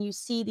You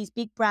see these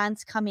big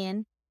brands come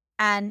in.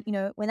 And,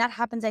 when that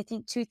happens, I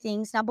think two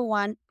things. Number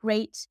one,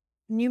 great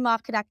new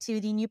market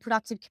activity, new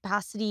productive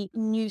capacity,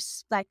 new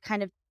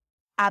kind of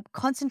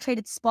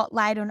concentrated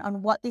spotlight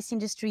on what this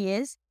industry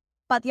is.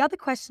 But the other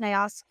question I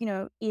ask,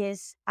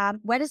 is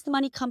where does the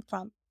money come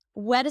from?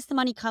 Where does the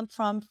money come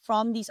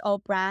from these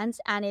old brands?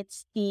 And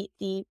it's is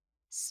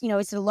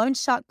it a loan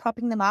shark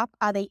propping them up?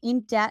 Are they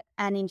in debt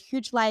and in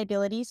huge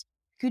liabilities?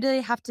 Who do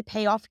they have to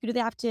pay off? Who do they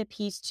have to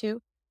appease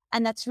to?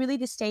 And that's really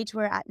the stage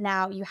we're at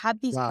now. You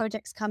have these Wow.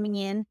 projects coming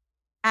in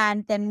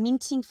and they're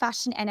minting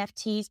fashion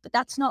NFTs, but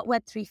that's not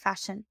Web3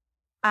 fashion.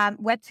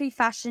 Web3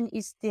 fashion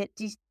is the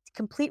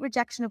complete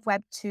rejection of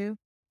Web2,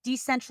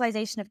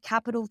 decentralization of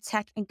capital,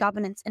 tech, and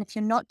governance. And if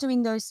you're not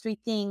doing those three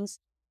things,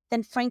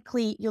 then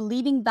frankly, you're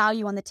leaving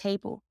value on the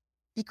table.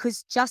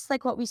 Because just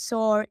like what we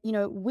saw,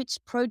 which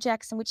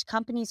projects and which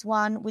companies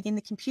won within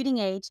the computing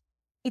age,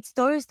 it's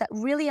those that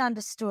really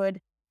understood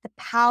the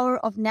power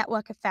of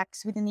network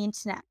effects within the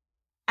internet.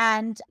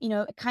 And,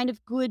 a kind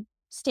of good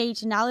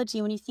stage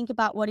analogy when you think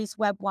about what is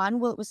Web 1,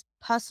 well, it was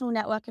personal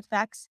network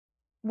effects.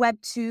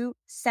 Web 2,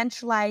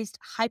 centralized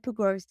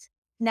hypergrowth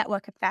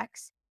network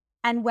effects.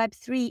 And Web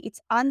 3,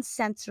 it's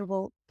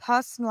uncensorable,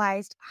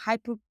 personalized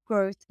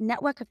hypergrowth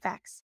network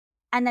effects.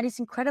 And that is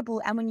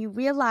incredible. And when you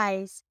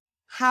realize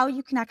how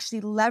you can actually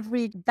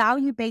leverage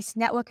value-based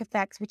network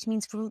effects, which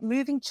means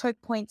removing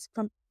choke points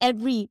from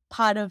every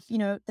part of,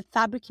 the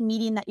fabric and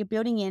medium that you're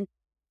building in,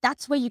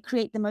 that's where you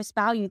create the most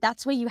value.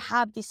 That's where you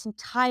have this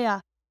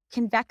entire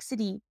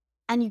convexity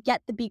and you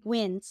get the big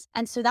wins.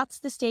 And so that's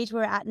the stage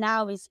we're at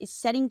now is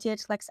setting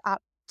Digitalax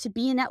up to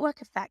be a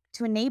network effect,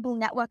 to enable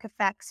network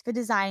effects for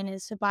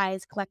designers, for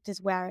buyers,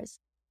 collectors, wearers,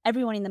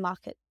 everyone in the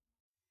market.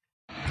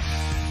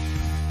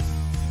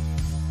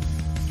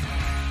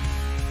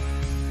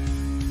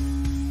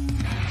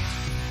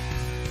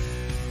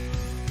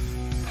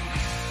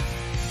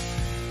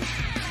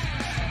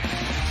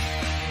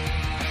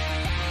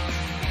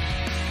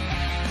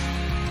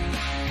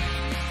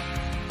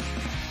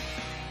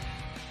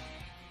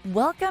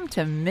 Welcome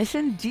to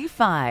Mission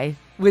DeFi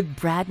with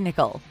Brad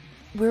Nickel,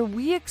 where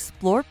we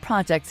explore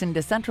projects in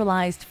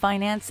decentralized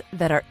finance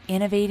that are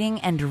innovating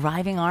and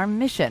driving our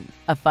mission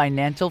of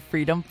financial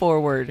freedom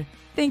forward.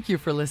 Thank you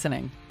for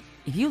listening.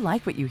 If you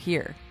like what you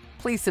hear,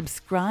 please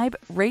subscribe,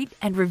 rate,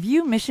 and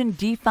review Mission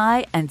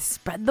DeFi and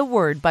spread the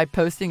word by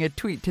posting a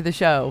tweet to the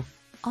show.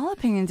 All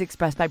opinions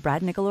expressed by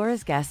Brad Nickel or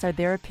his guests are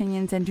their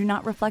opinions and do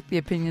not reflect the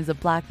opinions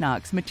of Black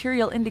Knox,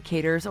 Material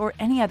Indicators, or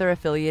any other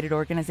affiliated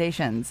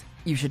organizations.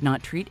 You should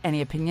not treat any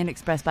opinion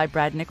expressed by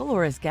Brad Nickel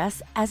or his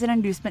guests as an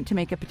inducement to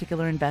make a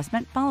particular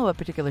investment, follow a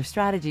particular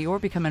strategy, or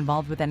become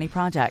involved with any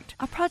project.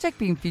 A project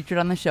being featured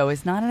on the show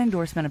is not an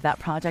endorsement of that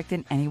project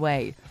in any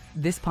way.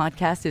 This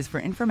podcast is for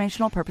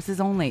informational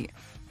purposes only.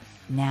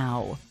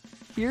 Now,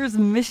 here's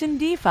Mission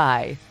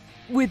DeFi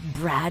with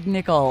Brad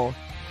Nickel.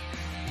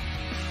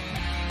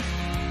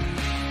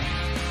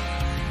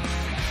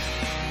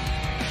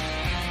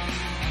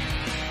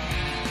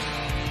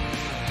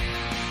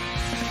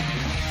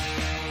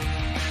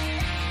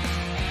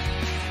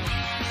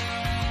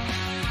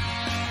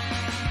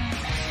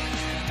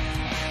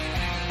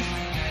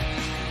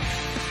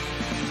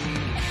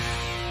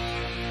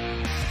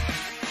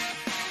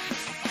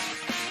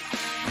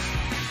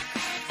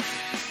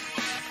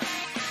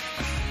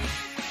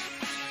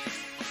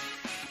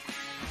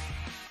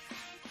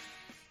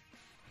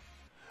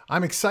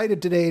 I'm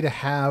excited today to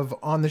have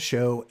on the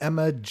show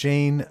Emma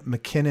Jane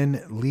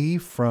Mackinnon Lee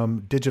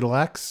from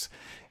Digitalax.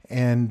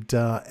 And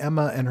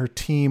Emma and her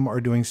team are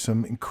doing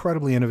some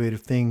incredibly innovative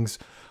things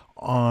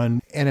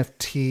on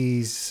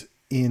NFTs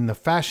in the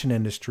fashion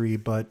industry,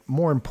 but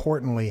more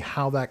importantly,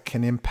 how that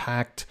can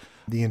impact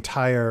the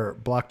entire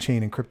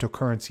blockchain and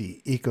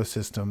cryptocurrency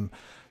ecosystem.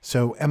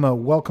 So Emma,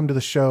 welcome to the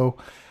show.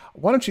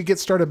 Why don't you get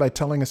started by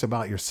telling us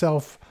about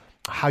yourself,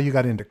 how you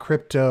got into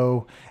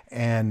crypto,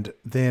 and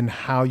then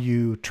how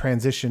you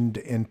transitioned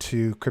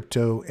into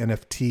crypto,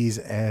 NFTs,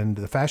 and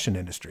the fashion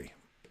industry.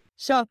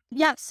 Sure.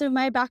 Yeah. So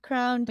my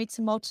background, it's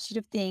a multitude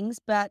of things,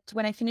 but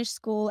when I finished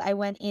school, I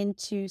went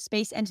into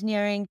space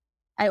engineering.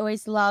 I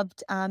always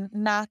loved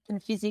math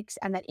and physics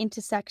and that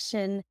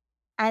intersection.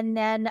 And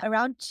then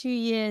around 2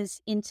 years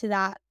into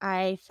that,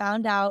 I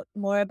found out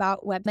more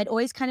about web. I'd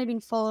always kind of been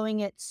following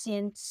it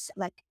since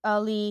like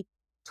early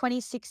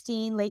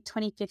 2016, late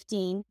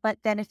 2015. But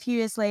then a few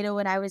years later,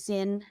 when I was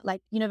in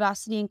like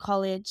university and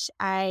college,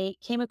 I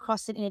came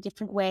across it in a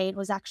different way. It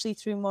was actually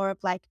through more of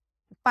like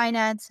the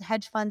finance and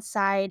hedge fund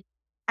side.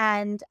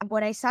 And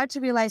when I started to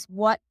realize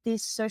what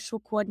this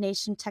social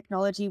coordination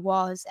technology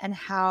was and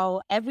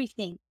how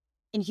everything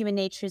in human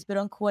nature is built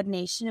on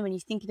coordination, and when you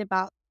think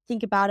about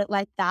it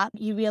like that,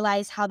 you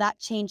realize how that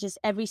changes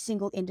every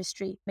single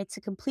industry. It's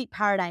a complete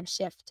paradigm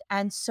shift.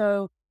 And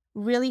so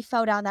really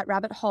fell down that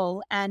rabbit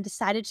hole and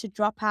decided to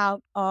drop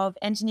out of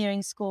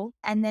engineering school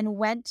and then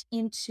went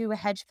into a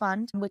hedge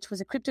fund, which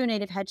was a crypto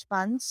native hedge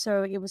fund.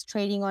 So it was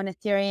trading on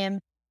Ethereum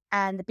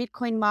and the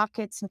Bitcoin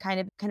markets and kind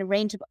of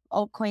range of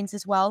altcoins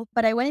as well.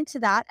 But I went into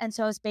that. And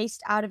so I was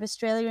based out of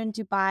Australia and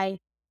Dubai.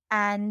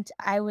 and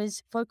I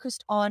was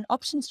focused on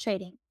options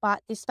trading,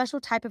 but this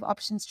special type of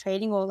options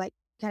trading or like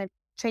kind of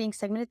trading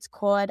segment, it's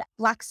called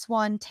Black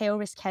Swan tail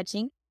risk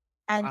hedging.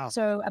 And Wow.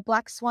 so a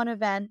Black Swan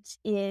event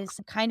is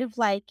kind of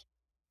like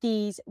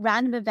these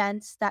random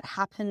events that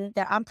happen.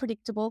 They're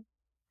unpredictable.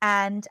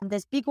 And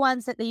there's big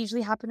ones that they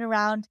usually happen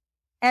around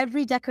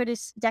every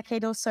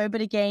decade or so,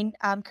 but again,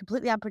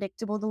 completely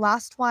unpredictable. The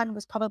last one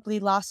was probably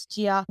last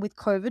year with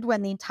COVID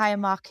when the entire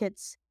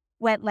markets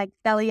went like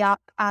belly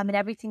up and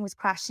everything was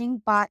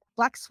crashing. But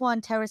Black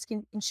Swan tail risk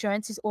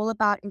insurance is all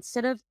about,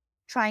 instead of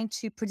trying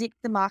to predict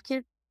the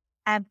market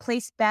and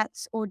place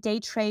bets or day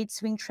trade,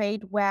 swing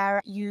trade,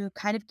 where you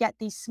kind of get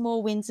these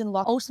small wins and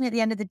losses. Ultimately, at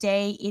the end of the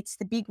day, it's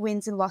the big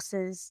wins and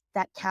losses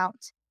that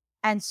count.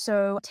 And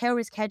so tail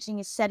risk hedging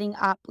is setting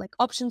up like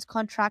options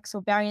contracts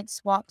or variant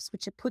swaps,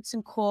 which are puts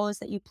and calls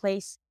that you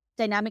place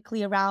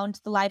dynamically around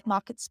the live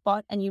market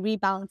spot and you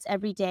rebalance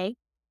every day.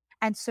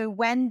 And so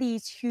when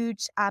these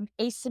huge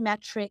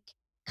asymmetric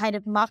kind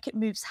of market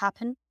moves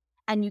happen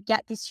and you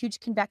get this huge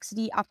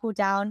convexity up or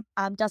down,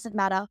 doesn't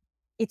matter.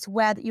 It's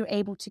where that you're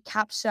able to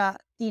capture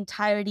the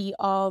entirety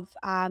of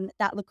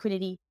that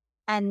liquidity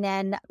and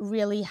then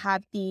really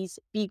have these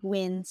big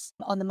wins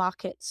on the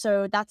market.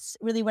 So that's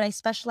really what I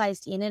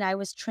specialized in. And I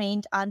was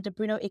trained under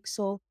Bruno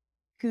Ixel,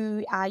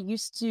 who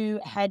used to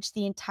hedge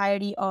the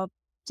entirety of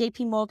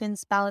JP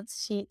Morgan's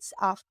balance sheets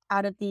out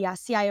of the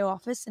CIO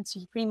office. And so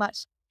he pretty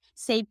much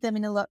saved them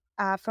in a lot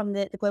from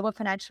the global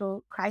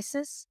financial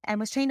crisis,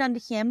 and was trained under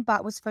him,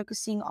 but was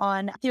focusing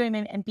on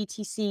Ethereum and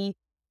BTC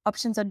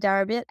options on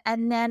Deribit.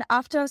 And then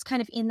after I was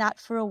kind of in that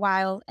for a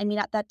while, I mean,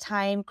 at that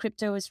time,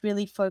 crypto was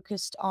really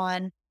focused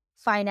on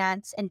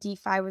finance and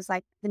DeFi was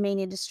like the main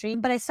industry.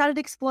 But I started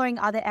exploring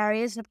other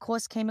areas and of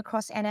course came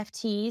across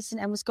NFTs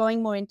and was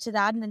going more into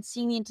that, and then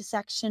seeing the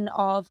intersection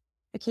of,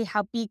 okay,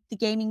 how big the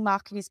gaming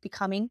market is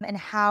becoming and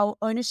how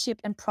ownership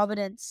and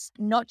provenance,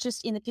 not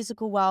just in the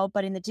physical world,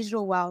 but in the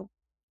digital world,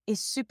 is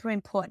super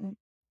important.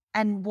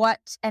 And what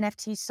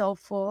NFTs solve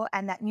for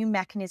and that new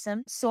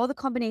mechanism, saw the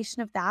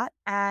combination of that.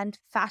 And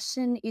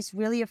fashion is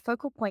really a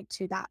focal point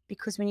to that,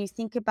 because when you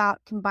think about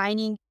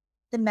combining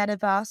the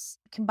metaverse,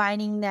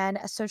 combining then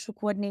a social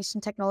coordination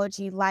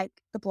technology like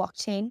the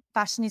blockchain,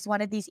 fashion is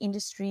one of these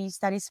industries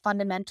that is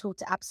fundamental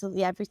to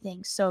absolutely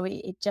everything. So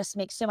it just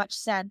makes so much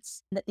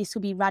sense that this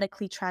will be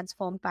radically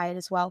transformed by it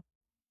as well.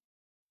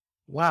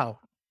 Wow.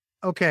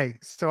 Okay.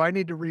 So I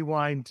need to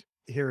rewind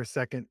here a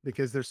second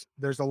because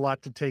there's a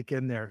lot to take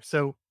in there.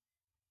 So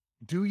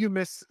do you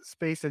miss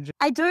space engineering?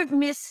 I don't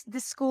miss the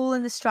school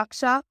and the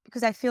structure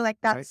because I feel like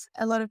that's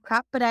a lot of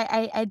crap, but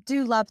I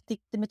do love the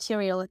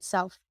material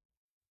itself.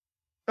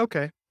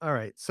 Okay. All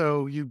right.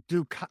 So you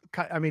do,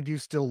 I mean, do you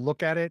still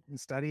look at it and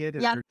study it?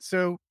 Yeah.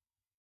 So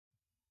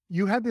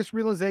you had this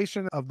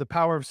realization of the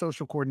power of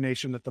social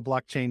coordination that the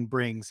blockchain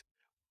brings.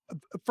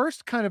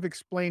 First, kind of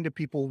explain to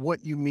people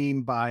what you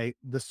mean by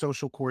the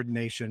social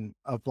coordination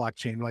of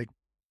blockchain. Like,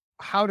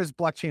 how does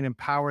blockchain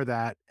empower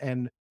that?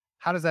 And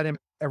how does that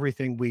impact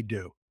everything we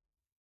do?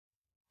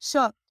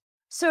 Sure.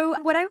 So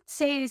what I would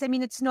say is, I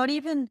mean, it's not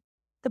even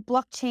the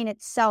blockchain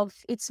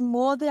itself. It's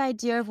more the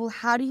idea of, well,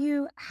 how do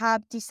you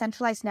have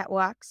decentralized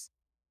networks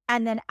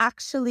and then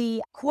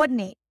actually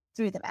coordinate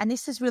through them? And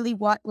this is really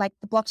what like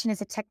the blockchain as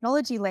a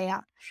technology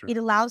layer, Sure. it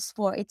allows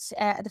for. It's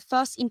the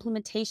first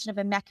implementation of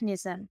a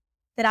mechanism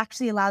that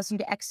actually allows you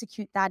to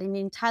execute that in an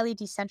entirely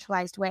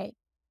decentralized way.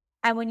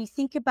 And when you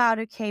think about,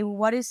 okay,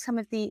 what is some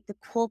of the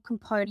core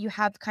component, you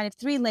have kind of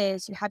three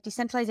layers. You have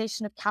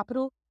decentralization of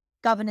capital,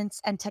 governance,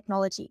 and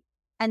technology.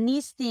 And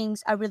these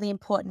things are really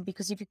important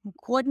because if you can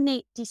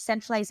coordinate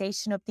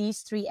decentralization of these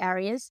three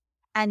areas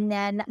and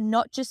then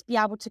not just be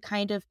able to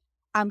kind of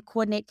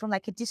coordinate from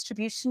like a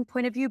distribution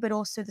point of view, but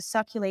also the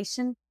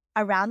circulation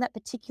around that,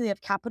 particularly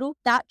of capital,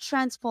 that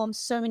transforms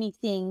so many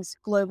things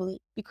globally.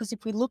 Because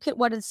if we look at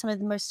what are some of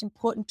the most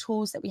important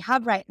tools that we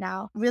have right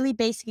now, really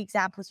basic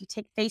examples, you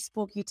take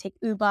Facebook, you take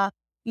Uber,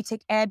 you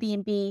take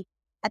Airbnb,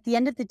 at the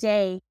end of the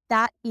day,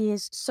 that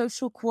is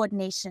social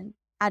coordination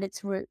at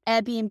its root.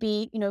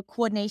 Airbnb,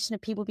 coordination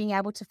of people being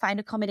able to find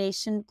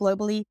accommodation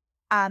globally.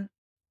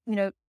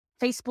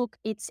 Facebook,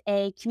 it's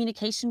a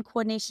communication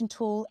coordination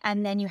tool.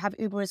 And then you have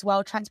Uber as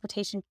well,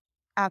 transportation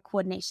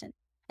coordination.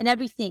 And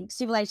everything,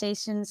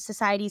 civilizations,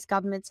 societies,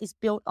 governments, is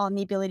built on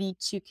the ability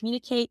to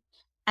communicate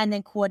and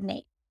then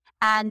coordinate.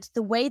 And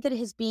the way that it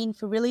has been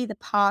for really the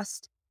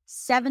past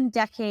 7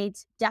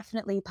 decades,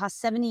 definitely past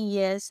 70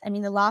 years. I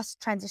mean, the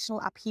last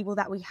transitional upheaval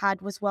that we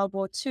had was World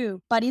War II.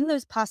 But in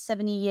those past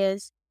 70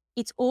 years,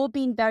 it's all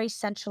been very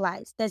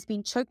centralized. There's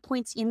been choke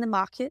points in the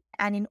market.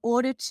 And in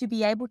order to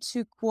be able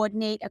to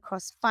coordinate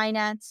across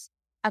finance,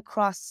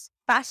 across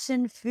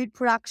fashion, food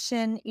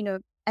production,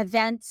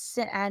 events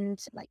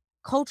and like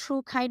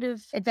cultural kind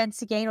of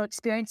events again, or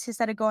experiences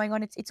that are going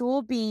on, it's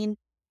all been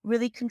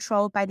really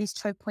controlled by these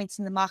choke points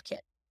in the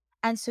market.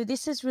 And so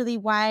this is really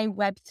why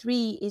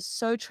Web3 is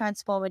so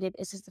transformative.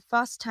 This is the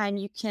first time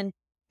you can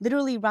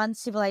literally run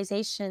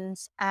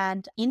civilizations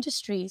and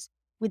industries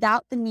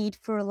without the need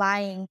for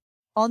relying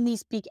on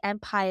these big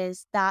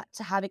empires that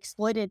have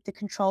exploited the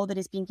control that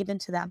is being given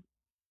to them.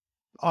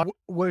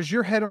 Was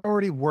your head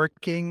already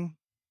working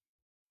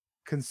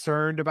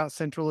concerned about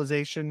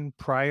centralization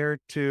prior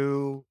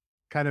to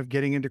kind of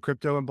getting into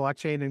crypto and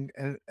blockchain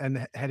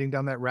and heading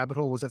down that rabbit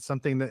hole? Was that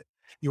something that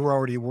you were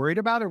already worried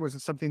about, or was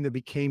it something that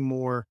became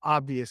more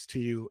obvious to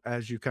you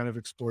as you kind of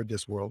explored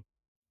this world?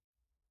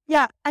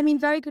 Yeah, I mean,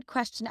 very good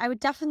question. I would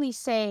definitely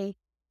say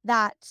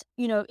that,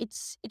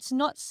 it's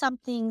not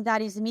something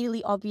that is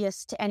immediately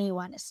obvious to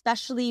anyone,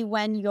 especially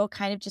when you're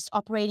kind of just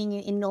operating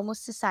in normal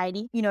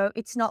society.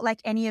 It's not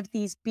like any of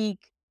these big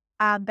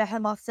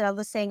behemoths that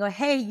are saying, oh,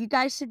 hey, you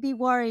guys should be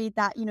worried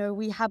that,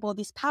 we have all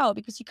this power,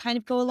 because you kind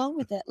of go along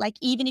with it. Like,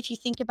 even if you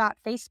think about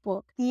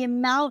Facebook, the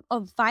amount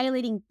of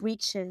violating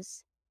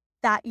breaches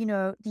that,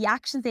 the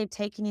actions they've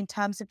taken in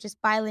terms of just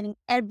violating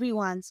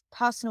everyone's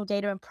personal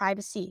data and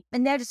privacy.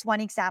 And they're just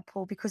one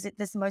example, because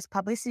there's the most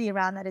publicity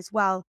around that as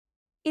well,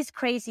 is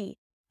crazy.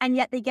 And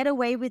yet they get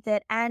away with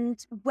it.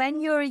 And when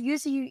you're a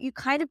user, you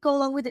kind of go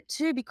along with it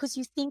too, because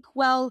you think,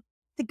 well,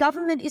 the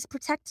government is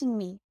protecting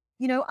me.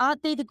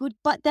 Aren't they the good?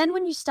 But then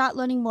when you start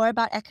learning more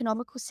about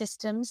economical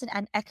systems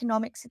and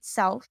economics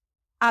itself,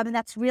 and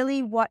that's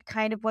really what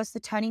kind of was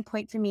the turning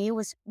point for me,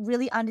 was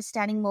really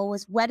understanding more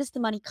was, where does the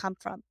money come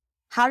from?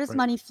 How does Right.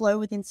 money flow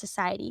within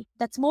society?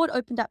 That's more what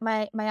opened up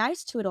my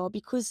eyes to it all,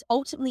 because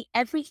ultimately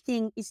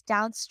everything is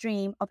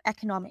downstream of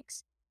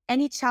economics.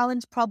 Any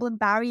challenge, problem,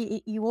 barrier,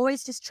 you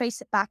always just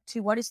trace it back to,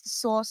 what is the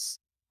source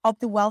of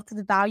the wealth, of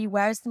the value?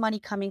 Where is the money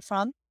coming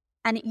from?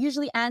 And it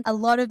usually answers a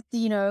lot of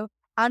the,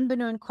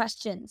 unbeknown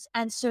questions.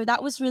 And so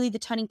that was really the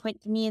turning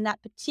point for me. And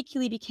that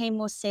particularly became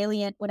more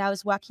salient when I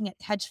was working at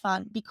the hedge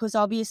fund, because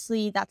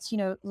obviously that's,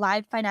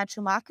 live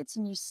financial markets,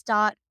 and you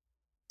start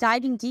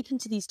diving deep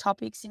into these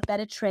topics in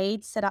better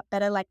trades, set up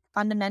better like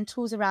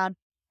fundamentals around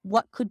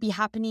what could be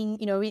happening,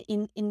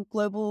 in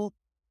global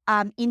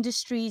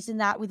industries, and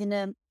that within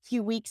a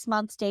few weeks,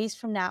 months, days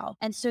from now.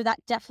 And so that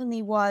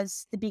definitely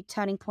was the big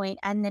turning point.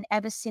 And then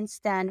ever since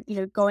then,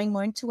 going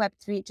more into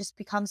Web3, it just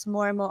becomes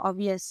more and more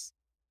obvious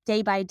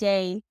day by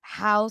day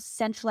how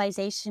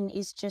centralization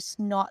is just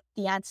not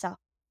the answer.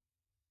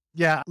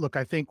 Yeah, look,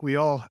 I think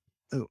all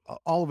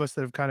of us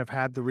that have kind of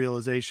had the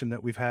realization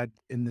that we've had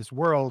in this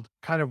world,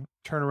 kind of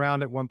turn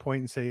around at one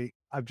point and say,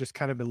 I've just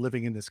kind of been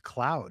living in this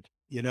cloud.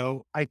 I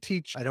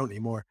don't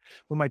anymore.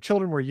 When my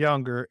children were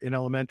younger in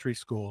elementary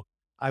school,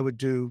 I would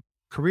do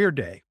career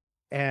day,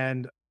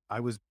 and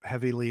I was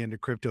heavily into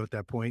crypto at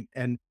that point.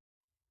 And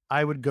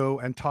I would go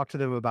and talk to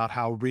them about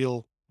how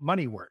real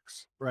money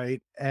works,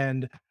 right?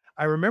 And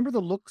I remember the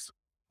looks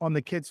on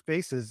the kids'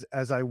 faces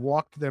as I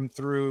walked them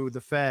through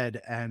the Fed.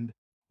 And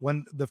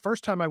when the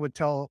first time I would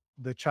tell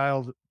the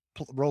child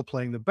role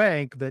playing the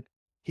bank that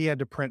he had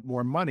to print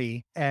more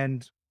money,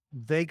 and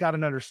they got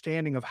an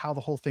understanding of how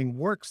the whole thing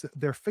works,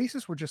 their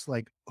faces were just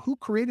like, who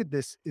created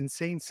this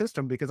insane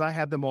system? Because I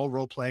had them all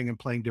role playing and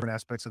playing different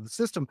aspects of the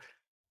system.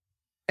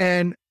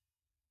 And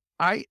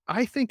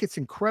I think it's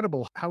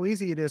incredible how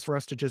easy it is for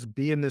us to just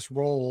be in this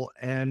role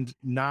and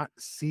not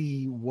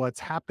see what's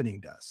happening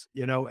to us,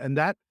 and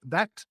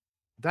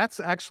that's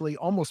actually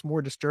almost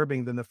more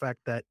disturbing than the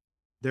fact that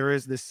there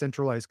is this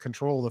centralized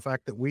control, the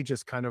fact that we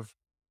just kind of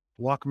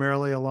walk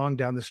merrily along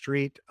down the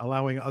street,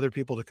 allowing other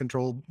people to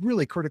control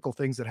really critical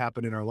things that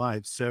happen in our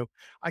lives. So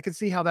I can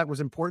see how that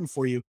was important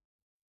for you.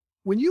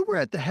 When you were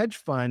at the hedge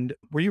fund,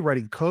 were you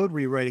writing code? Were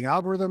you writing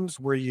algorithms?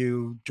 Were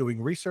you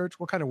doing research?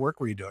 What kind of work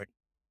were you doing?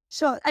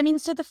 Sure. I mean,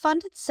 so the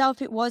fund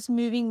itself, it was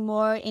moving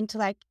more into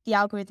like the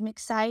algorithmic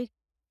side,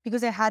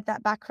 because I had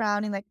that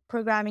background in like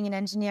programming and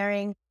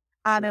engineering.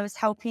 I was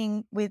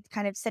helping with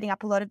kind of setting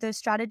up a lot of those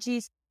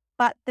strategies.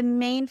 But the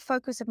main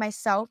focus of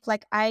myself,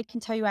 like, I can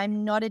tell you,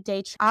 I'm not a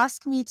day trader.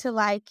 Ask me to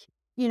like,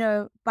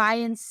 buy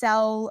and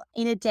sell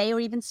in a day,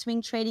 or even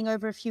swing trading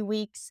over a few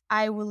weeks,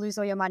 I will lose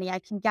all your money. I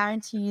can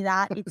guarantee you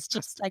that. It's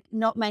just like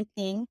not my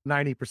thing.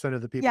 90%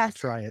 of the people Yes.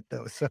 try it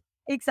though. So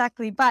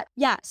Exactly. But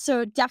yeah,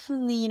 so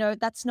definitely,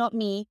 that's not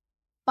me.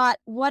 But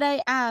what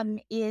I am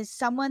is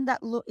someone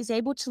that is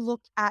able to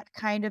look at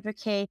kind of,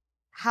 okay,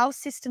 how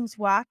systems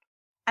work,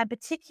 and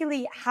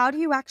particularly, how do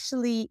you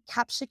actually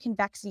capture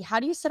convexity? How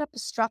do you set up a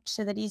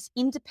structure that is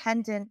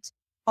independent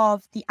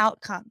of the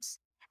outcomes?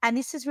 And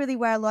this is really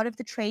where a lot of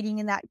the trading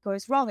and that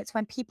goes wrong. It's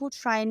when people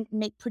try and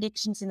make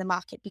predictions in the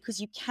market, because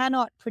you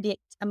cannot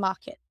predict a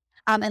market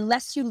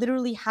unless you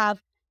literally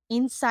have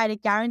insider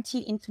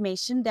guaranteed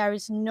information. There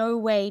is no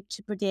way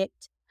to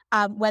predict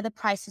whether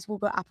prices will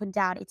go up and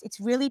down. It's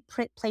really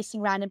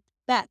placing random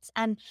bets,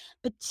 and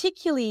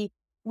particularly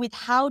with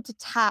how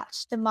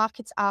detached the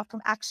markets are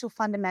from actual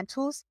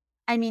fundamentals.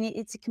 I mean,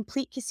 it's a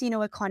complete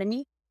casino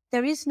economy.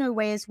 There is no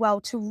way as well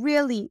to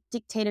really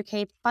dictate,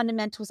 okay,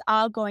 fundamentals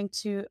are going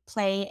to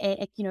play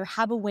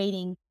have a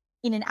weighting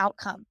in an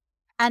outcome.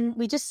 And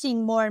we're just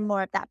seeing more and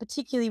more of that,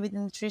 particularly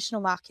within the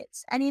traditional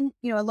markets, and in,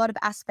 a lot of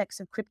aspects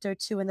of crypto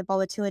too, and the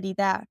volatility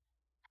there.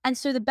 And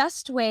so the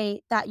best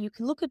way that you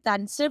can look at that,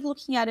 instead of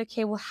looking at,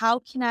 okay, well, how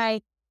can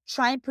I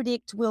try and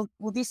predict, will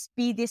this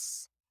be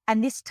this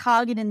and this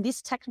target and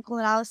this technical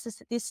analysis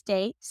at this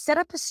date, set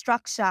up a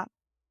structure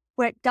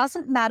where it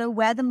doesn't matter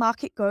where the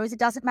market goes. It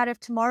doesn't matter if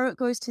tomorrow it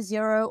goes to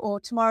zero or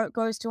tomorrow it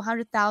goes to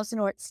 100,000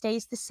 or it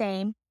stays the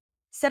same.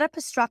 Set up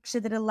a structure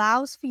that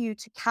allows for you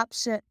to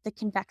capture the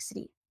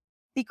convexity.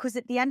 Because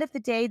at the end of the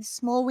day, the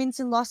small wins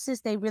and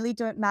losses, they really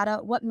don't matter.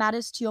 What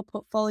matters to your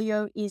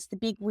portfolio is the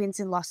big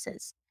wins and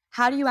losses.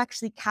 How do you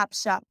actually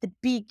capture the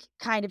big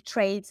kind of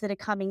trades that are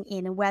coming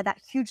in and where that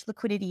huge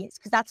liquidity is?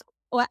 Because that's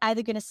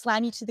either going to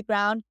slam you to the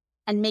ground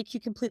and make you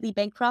completely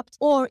bankrupt,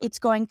 or it's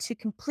going to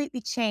completely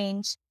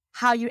change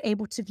how you're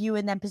able to view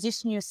and then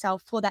position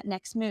yourself for that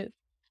next move.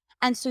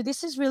 And so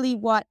this is really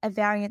what a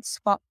variance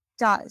swap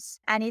does.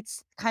 And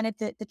it's kind of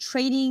the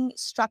trading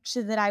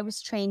structure that I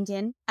was trained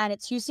in. And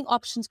it's using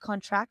options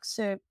contracts,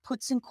 so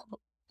puts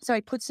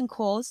and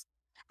calls.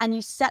 And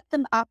you set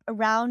them up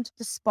around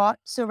the spot,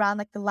 so around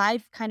like the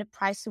live kind of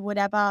price or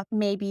whatever,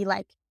 maybe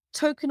like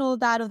token or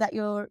that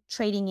you're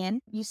trading in.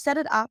 You set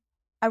it up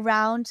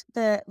around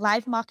the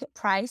live market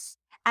price,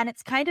 and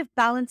it's kind of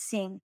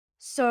balancing.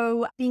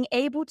 So being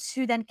able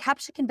to then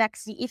capture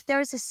convexity if there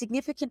is a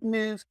significant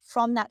move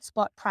from that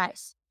spot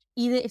price,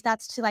 either if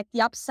that's to like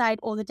the upside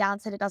or the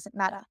downside, it doesn't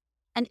matter.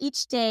 And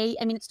each day,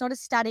 I mean, it's not a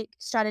static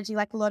strategy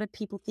like a lot of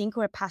people think,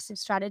 or a passive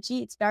strategy.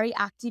 It's very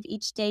active.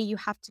 Each day you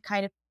have to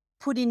kind of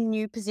put in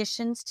new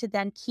positions to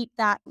then keep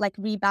that like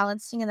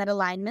rebalancing and that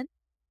alignment.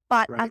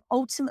 But Right.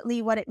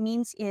 ultimately what it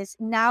means is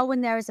now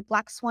when there is a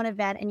black swan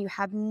event and you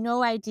have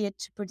no idea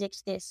to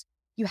predict this,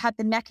 you have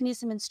the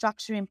mechanism and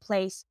structure in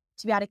place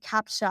to be able to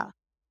capture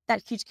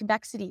that huge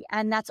convexity.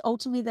 And that's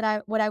ultimately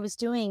what I was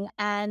doing.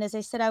 And as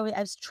I said, I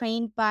was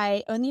trained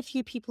by only a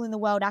few people in the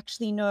world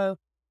actually know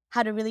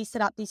how to really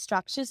set up these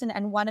structures.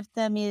 And one of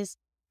them is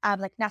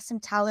like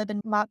Nassim Taleb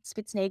and Mark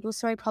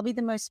Spitznagel, probably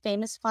the most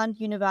famous fund,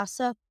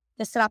 Universa.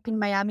 They're set up in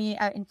Miami,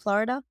 in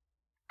Florida.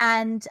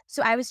 And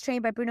so I was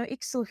trained by Bruno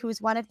Ixel, who was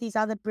one of these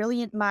other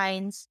brilliant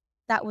minds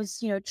that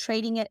was,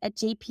 trading it at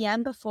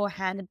JPM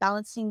beforehand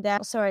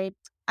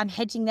and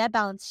hedging their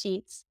balance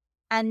sheets.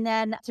 And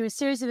then through a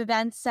series of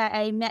events,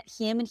 I met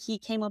him and he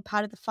came on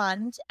part of the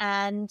fund.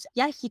 And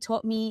yeah, he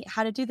taught me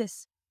how to do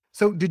this.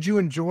 So did you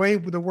enjoy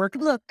the work?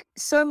 Look,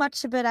 so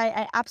much of it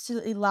I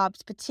absolutely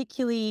loved,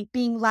 particularly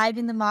being live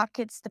in the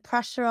markets, the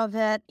pressure of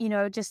it,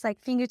 just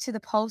like finger to the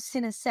pulse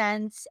in a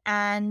sense,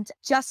 and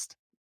just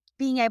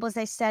being able, as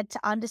I said, to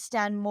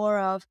understand more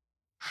of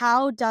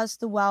how does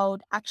the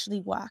world actually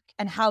work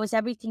and how is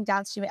everything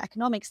downstream of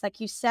economics. Like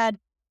you said,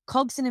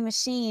 cogs in a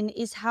machine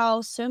is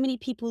how so many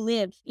people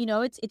live.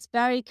 It's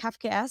very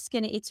Kafkaesque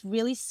and it's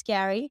really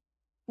scary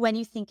when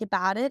you think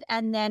about it.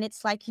 And then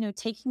it's like,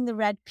 taking the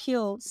red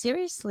pill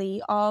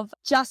seriously of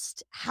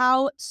just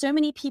how so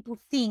many people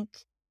think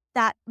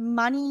that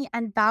money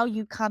and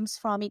value comes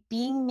from it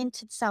being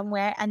minted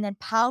somewhere and then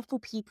powerful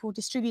people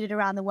distributed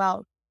around the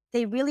world.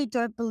 They really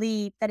don't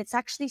believe that it's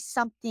actually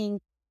something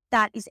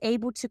that is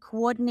able to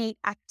coordinate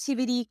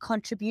activity,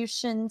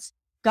 contributions,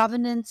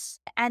 governance,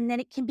 and then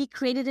it can be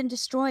created and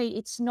destroyed.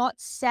 It's not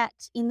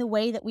set in the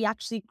way that we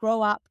actually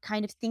grow up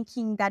kind of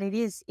thinking that it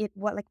is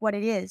what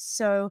it is.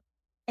 So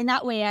in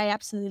that way, I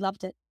absolutely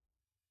loved it.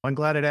 I'm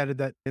glad it added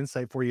that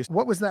insight for you.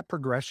 What was that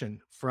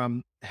progression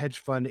from hedge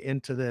fund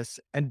into this?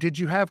 And did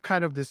you have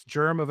kind of this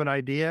germ of an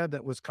idea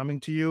that was coming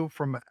to you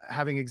from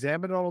having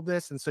examined all of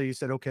this? And so you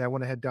said, okay, I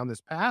want to head down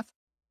this path?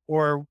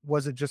 Or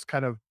was it just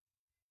kind of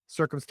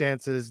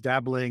circumstances,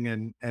 dabbling,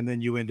 and then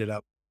you ended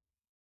up?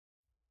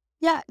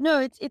 Yeah,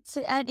 no, it's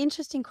an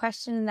interesting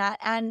question in that.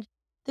 And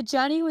the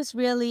journey was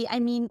really, I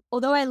mean,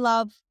 although I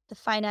love the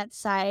finance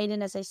side,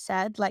 and as I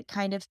said, like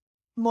kind of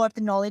more of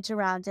the knowledge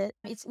around it,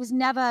 it was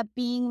never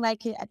being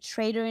like a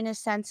trader in a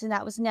sense. And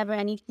that was never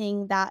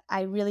anything that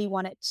I really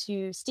wanted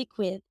to stick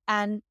with.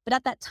 But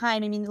at that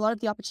time, I mean, a lot of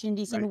the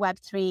opportunities in Right.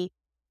 Web3,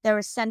 they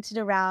were centered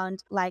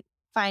around like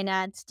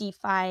finance,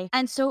 DeFi.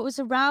 And so it was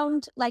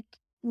around like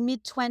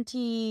mid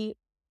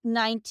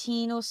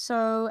 2019 or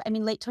so, I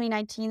mean, late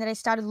 2019, that I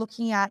started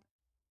looking at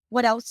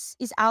what else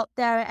is out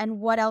there and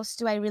what else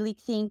do I really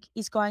think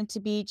is going to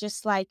be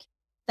just like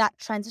that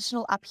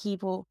transitional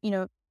upheaval,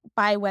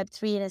 by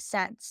Web3 in a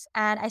sense.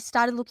 And I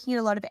started looking at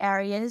a lot of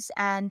areas,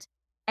 and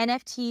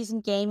NFTs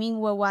and gaming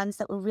were ones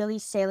that were really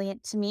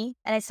salient to me.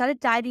 And I started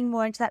diving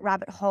more into that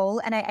rabbit hole.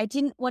 And I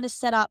didn't want to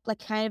set up like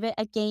kind of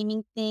a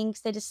gaming thing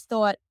because I just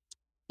thought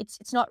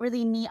it's not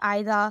really me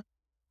either.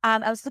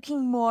 I was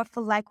looking more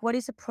for like what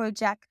is a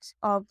project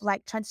of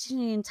like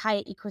transitioning an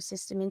entire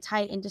ecosystem,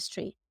 entire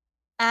industry.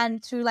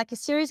 And through like a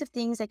series of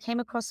things, I came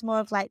across more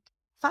of like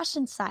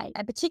fashion side,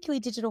 and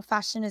particularly digital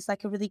fashion is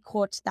like a really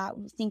core to that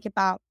when we think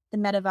about the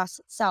metaverse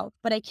itself.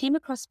 But I came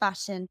across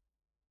fashion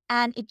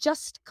and it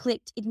just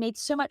clicked. It made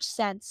so much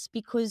sense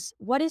because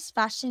what is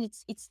fashion?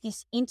 It's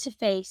this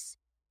interface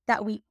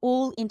that we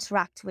all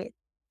interact with.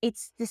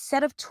 It's the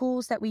set of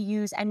tools that we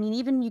use. I mean,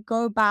 even you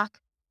go back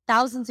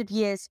thousands of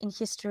years in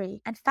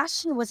history, and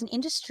fashion was an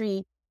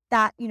industry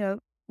that,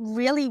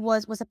 really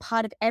was a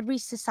part of every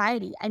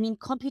society. I mean,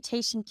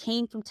 computation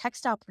came from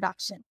textile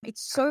production.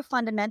 It's so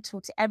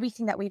fundamental to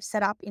everything that we've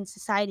set up in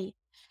society.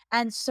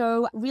 And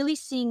so really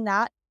seeing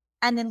that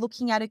and then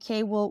looking at,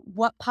 okay, well,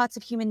 what parts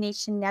of human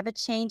nature never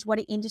change? What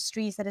are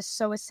industries that are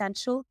so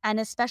essential? And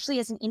especially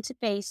as an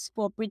interface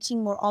for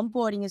bridging more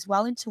onboarding as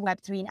well into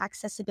Web3 and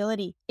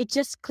accessibility, it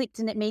just clicked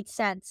and it made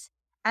sense.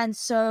 And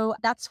so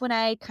that's when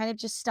I kind of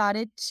just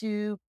started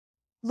to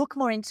look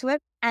more into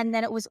it. And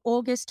then it was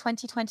August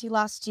 2020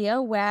 last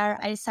year where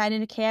I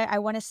decided, okay, I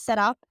want to set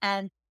up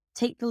and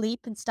take the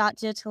leap and start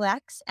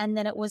Digitalax. And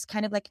then it was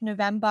kind of like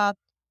November,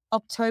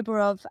 October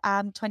of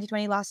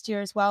 2020 last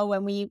year as well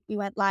when we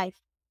went live.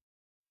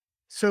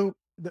 So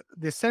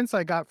the sense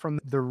I got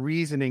from the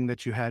reasoning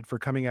that you had for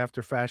coming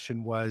after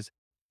fashion was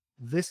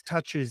this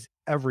touches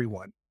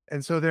everyone.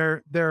 And so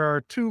there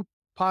are two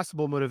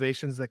possible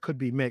motivations that could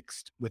be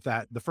mixed with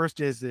that. The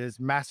first is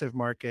massive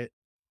market,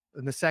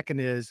 and the second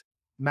is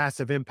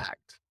massive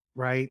impact,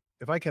 right?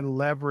 If I can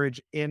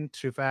leverage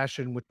into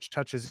fashion, which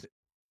touches,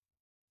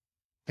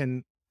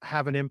 can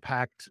have an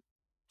impact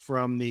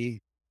from the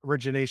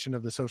origination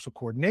of the social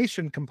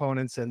coordination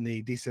components and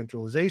the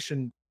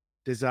decentralization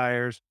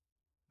desires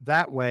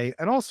that way.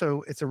 And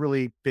also, it's a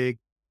really big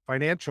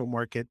financial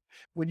market.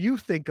 When you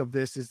think of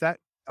this,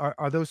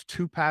 are those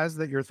two paths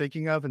that you're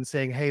thinking of and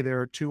saying, hey, there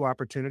are two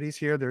opportunities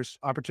here? There's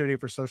opportunity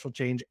for social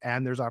change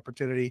and there's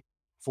opportunity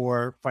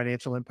for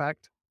financial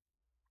impact?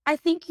 I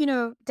think,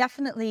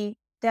 definitely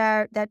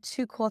there are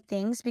two core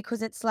things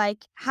because it's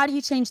like, how do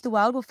you change the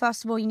world? Well,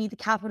 first of all, you need the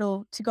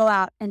capital to go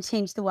out and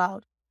change the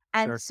world.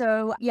 And Sure.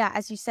 so, yeah,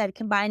 as you said,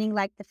 combining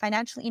like the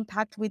financial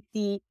impact with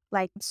the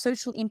like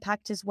social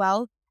impact as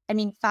well. I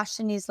mean,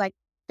 fashion is like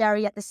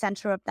very at the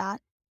center of that.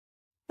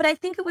 But I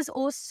think it was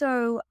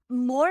also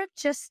more of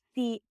just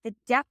the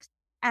depth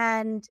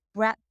and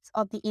breadth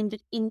of the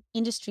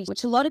industry,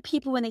 which a lot of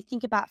people, when they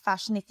think about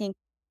fashion, they think,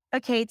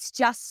 okay, it's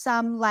just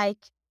some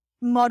like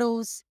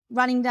models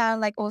running down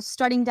like or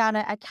strutting down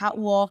a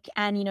catwalk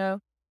and,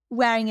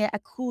 wearing a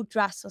cool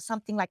dress or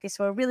something like this,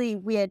 or a really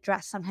weird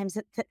dress sometimes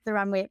at the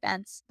runway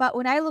events. But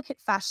when I look at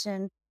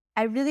fashion,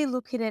 I really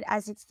look at it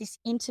as it's this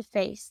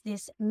interface,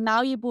 this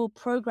malleable,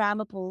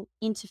 programmable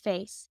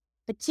interface,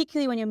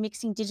 particularly when you're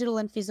mixing digital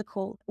and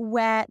physical,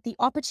 where the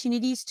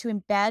opportunities to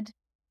embed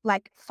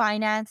like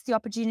finance, the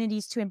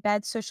opportunities to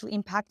embed social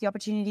impact, the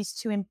opportunities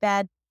to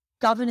embed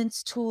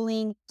governance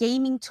tooling,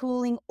 gaming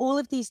tooling, all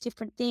of these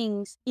different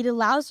things, it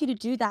allows you to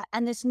do that.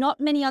 And there's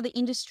not many other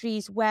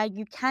industries where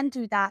you can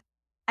do that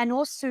and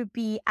also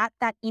be at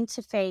that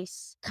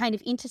interface kind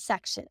of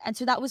intersection. And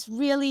so that was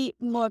really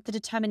more of the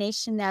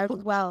determination there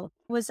as well,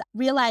 was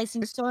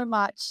realizing so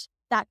much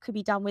that could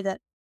be done with it.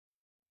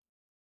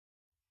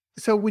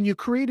 So when you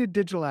created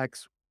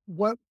Digitalax,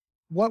 what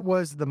what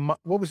was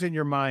in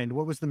your mind?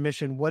 What was the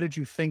mission? What did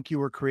you think you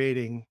were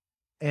creating?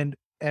 And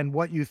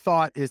what you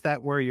thought, is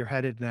that where you're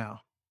headed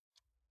now?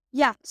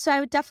 Yeah, so I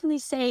would definitely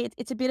say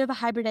it's a bit of a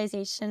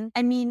hybridization.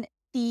 I mean,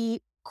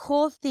 the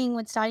core thing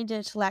when starting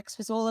Digitalax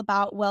was all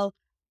about, well,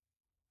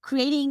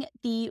 creating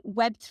the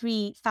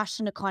Web3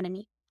 fashion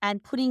economy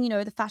and putting,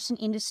 the fashion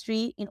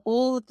industry in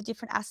all of the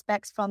different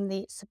aspects from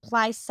the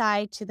supply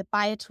side to the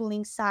buyer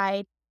tooling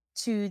side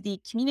to the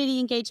community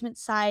engagement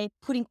side,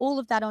 putting all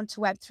of that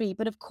onto Web3.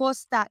 But of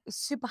course, that is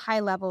super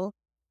high level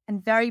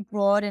and very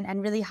broad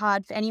and really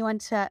hard for anyone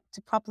to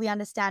properly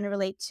understand and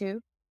relate to.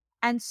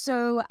 And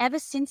so ever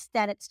since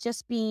then, it's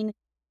just been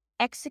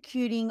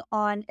executing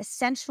on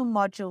essential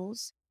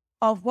modules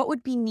of what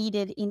would be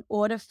needed in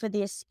order for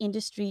this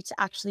industry to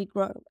actually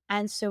grow.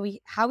 And so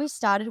how we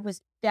started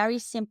was very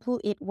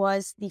simple. It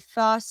was the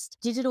first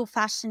digital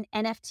fashion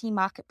NFT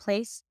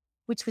marketplace,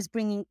 which was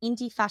bringing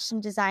indie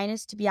fashion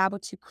designers to be able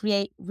to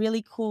create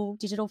really cool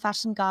digital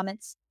fashion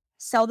garments,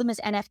 sell them as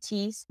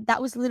NFTs.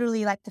 That was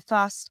literally like the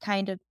first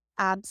kind of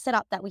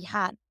setup that we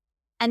had.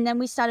 And then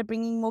we started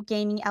bringing more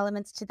gaming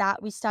elements to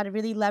that. We started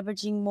really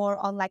leveraging more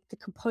on like the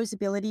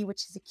composability,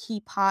 which is a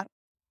key part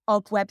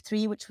of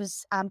Web3, which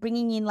was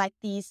bringing in like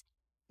these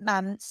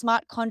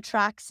smart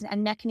contracts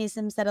and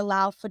mechanisms that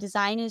allow for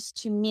designers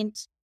to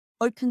mint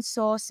open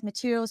source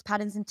materials,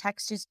 patterns, and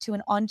textures to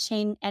an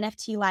on-chain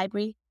NFT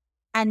library.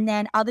 And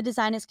then other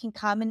designers can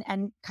come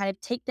and kind of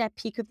take their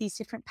pick of these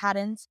different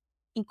patterns,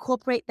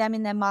 incorporate them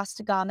in their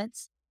master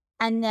garments.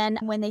 And then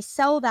when they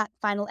sell that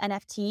final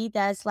NFT,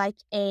 there's like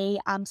a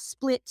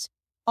split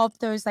of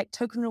those like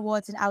token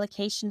rewards and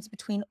allocations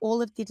between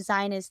all of the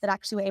designers that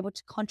actually were able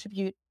to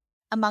contribute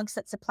amongst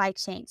that supply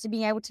chain. So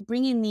being able to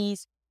bring in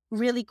these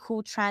really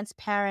cool,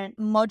 transparent,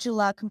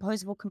 modular,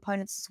 composable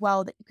components as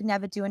well that you could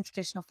never do in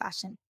traditional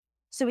fashion.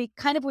 So we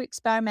kind of were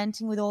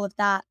experimenting with all of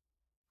that.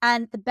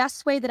 And the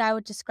best way that I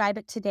would describe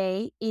it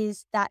today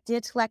is that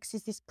Digitalax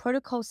is this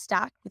protocol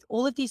stack with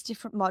all of these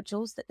different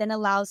modules that then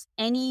allows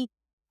any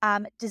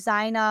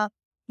designer,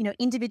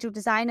 individual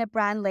designer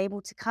brand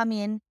label to come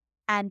in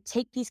and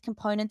take these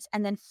components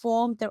and then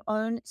form their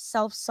own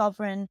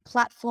self-sovereign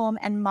platform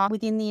and market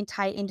within the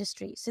entire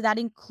industry. So that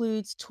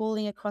includes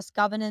tooling across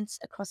governance,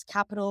 across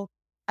capital,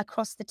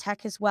 across the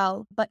tech as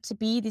well. But to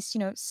be this,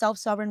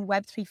 self-sovereign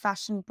Web3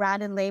 fashion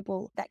brand and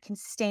label that can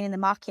sustain in the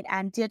market,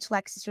 and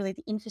Digitalax is really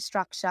the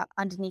infrastructure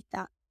underneath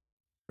that.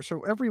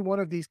 So every one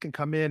of these can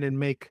come in and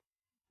make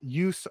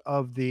use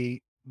of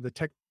the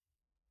tech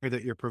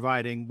that you're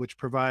providing, which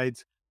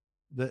provides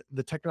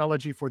the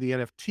technology for the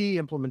NFT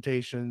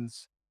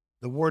implementations,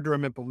 the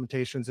wardrobe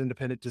implementations,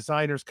 independent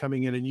designers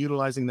coming in and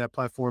utilizing that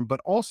platform, but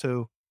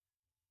also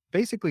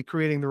basically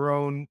creating their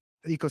own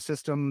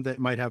ecosystem that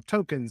might have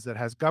tokens, that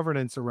has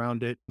governance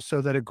around it,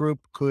 so that a group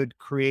could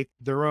create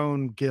their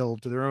own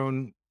guild, their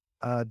own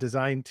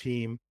design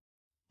team,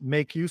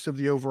 make use of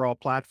the overall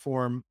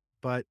platform,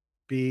 but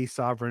be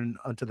sovereign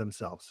unto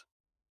themselves.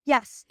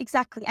 Yes,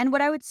 exactly. And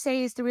what I would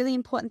say is the really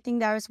important thing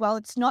there as well,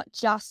 it's not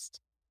just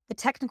the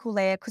technical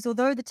layer, because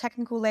although the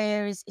technical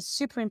layer is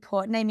super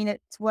important, I mean,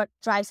 it's what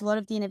drives a lot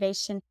of the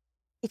innovation.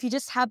 If you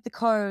just have the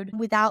code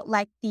without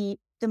like the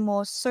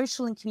more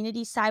social and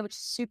community side, which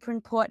is super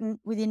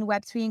important within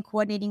Web3 and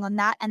coordinating on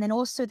that, and then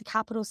also the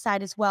capital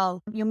side as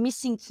well, you're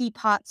missing key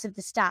parts of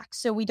the stack.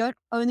 So we don't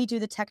only do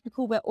the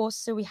technical,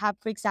 we have,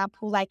 for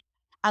example, like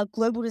our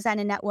Global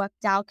Designer Network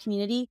DAO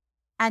community,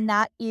 and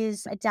that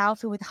is a DAO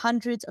filled with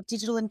hundreds of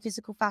digital and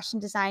physical fashion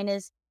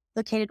designers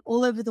located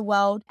all over the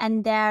world.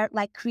 And they're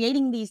like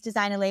creating these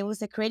designer labels,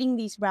 they're creating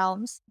these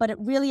realms. But it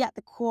really at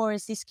the core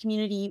is this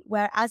community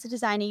where as a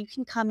designer, you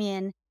can come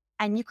in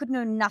and you could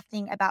know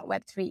nothing about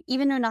Web3,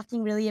 even know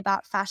nothing really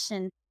about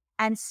fashion,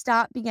 and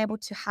start being able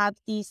to have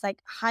these like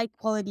high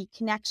quality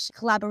connection,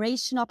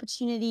 collaboration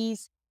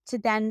opportunities to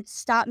then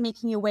start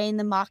making your way in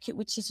the market,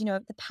 which is,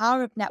 the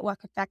power of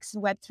network effects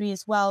in Web3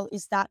 as well,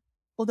 is that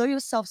although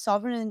you're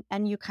self-sovereign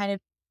and you're kind of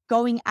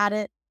going at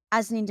it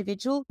as an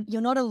individual,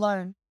 you're not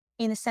alone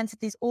in the sense that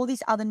there's all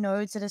these other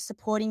nodes that are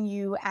supporting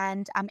you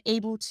and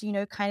able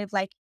to, kind of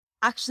like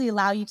actually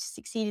allow you to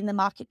succeed in the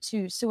market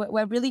too. So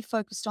we're really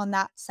focused on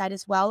that side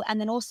as well. And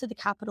then also the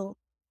capital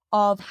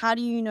of how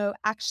do you,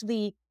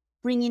 actually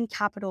bring in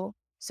capital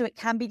so it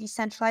can be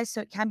decentralized, so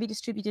it can be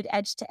distributed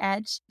edge to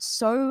edge,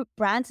 so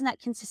brands and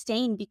that can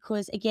sustain.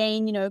 Because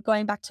again,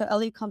 going back to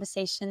earlier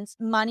conversations,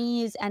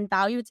 money is and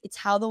value, it's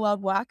how the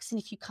world works.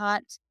 And if you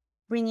can't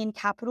bring in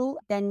capital,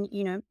 then,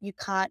 you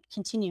can't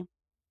continue.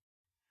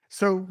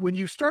 So when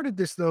you started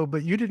this though,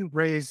 but you didn't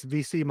raise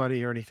VC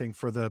money or anything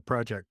for the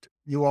project,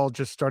 you all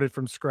just started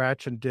from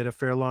scratch and did a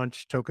fair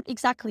launch token.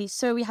 Exactly.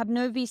 So we have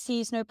no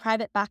VCs, no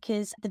private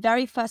backers. The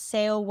very first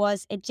sale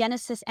was a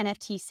Genesis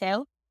NFT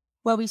sale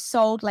where we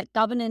sold like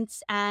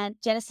governance and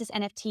Genesis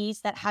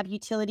NFTs that have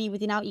utility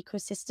within our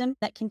ecosystem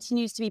that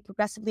continues to be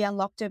progressively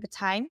unlocked over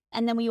time.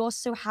 And then we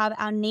also have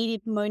our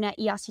native Mona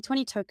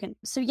ERC20 token.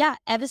 So yeah,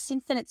 ever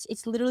since then,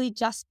 it's literally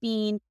just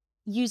been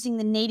using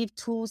the native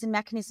tools and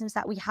mechanisms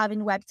that we have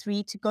in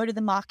Web3 to go to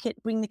the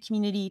market, bring the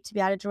community to be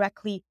able to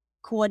directly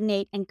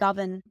coordinate and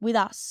govern with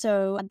us.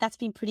 So that's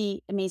been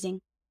pretty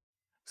amazing.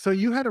 So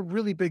you had a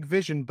really big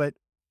vision, but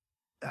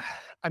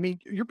I mean,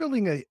 you're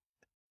building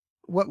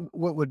what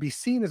would be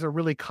seen as a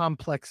really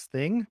complex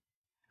thing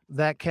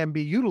that can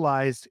be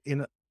utilized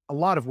in a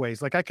lot of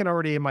ways. Like I can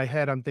already in my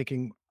head, I'm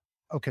thinking,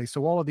 okay,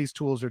 so all of these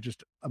tools are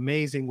just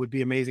amazing, would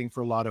be amazing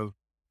for a lot of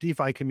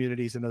DeFi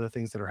communities and other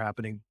things that are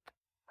happening.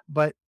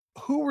 But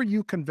who were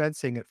you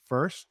convincing at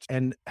first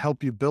and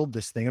help you build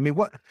this thing? I mean,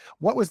 what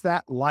was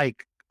that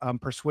like,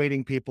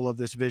 persuading people of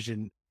this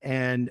vision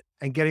and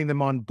getting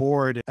them on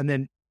board? And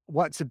then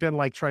what's it been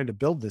like trying to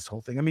build this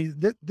whole thing? I mean,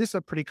 this is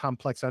a pretty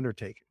complex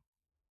undertaking.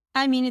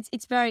 I mean,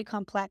 it's very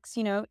complex,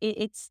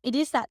 it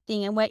is that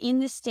thing. And we're in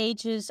the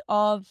stages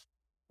of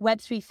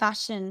Web3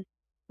 fashion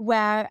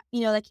where,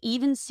 like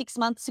even 6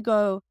 months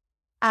ago,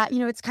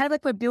 it's kind of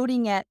like we're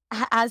building it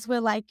as we're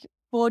like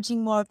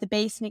forging more of the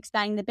base and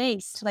expanding the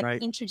base to like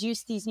Right.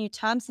 introduce these new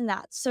terms in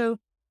that. So,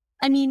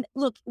 I mean,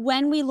 look,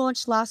 when we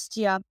launched last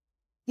year,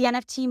 the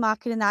NFT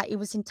market in that, it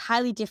was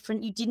entirely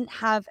different. You didn't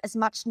have as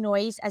much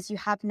noise as you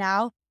have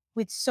now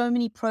with so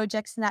many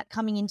projects and that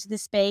coming into the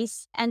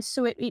space. And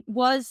so it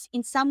was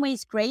in some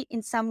ways great,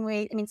 in some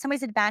ways, some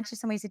ways advantage,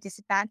 some ways a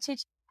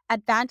disadvantage.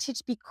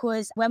 Advantage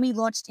because when we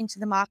launched into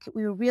the market,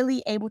 we were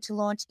really able to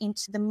launch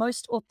into the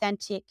most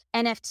authentic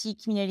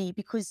NFT community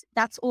because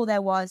that's all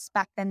there was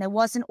back then. There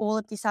wasn't all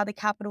of this other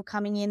capital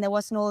coming in. There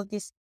wasn't all of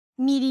this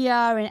media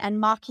and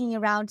marketing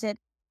around it.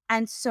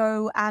 And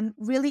so I'm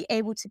really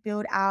able to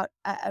build out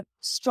a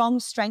strong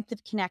strength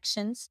of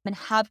connections and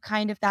have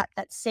kind of that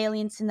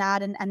salience in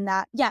that and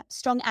that,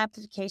 strong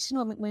amplification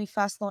when we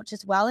first launched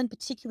as well, and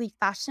particularly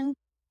fashion.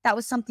 That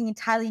was something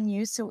entirely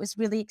new. So it was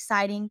really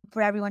exciting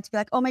for everyone to be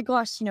like, oh my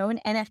gosh, an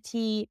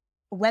NFT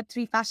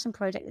Web3 fashion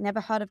project. I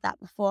never heard of that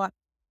before.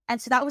 And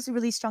so that was a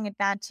really strong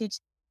advantage.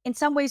 In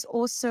some ways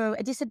also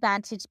a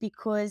disadvantage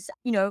because,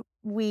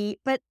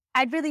 but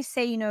I'd really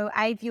say,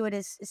 I view it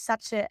as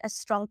such a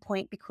strong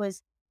point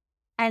because,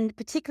 and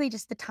particularly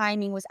just the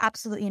timing was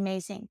absolutely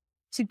amazing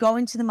to go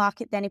into the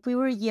market then. If we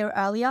were a year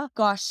earlier,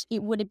 gosh,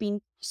 it would have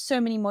been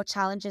so many more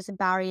challenges and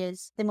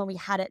barriers than when we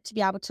had it to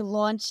be able to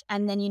launch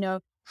and then,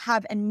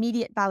 have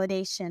immediate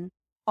validation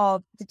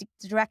of the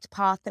direct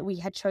path that we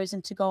had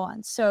chosen to go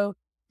on. So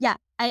yeah,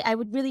 I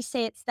would really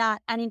say it's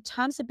that. And in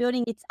terms of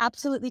building, it's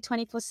absolutely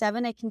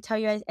 24/7. I can tell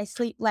you, I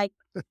sleep like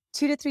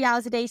 2 to 3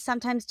 hours a day,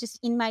 sometimes just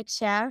in my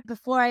chair.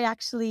 Before I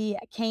actually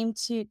came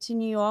to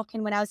New York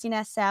and when I was in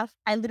SF,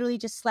 I literally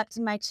just slept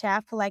in my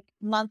chair for like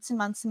months and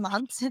months and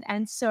months.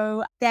 And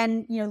so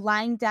then,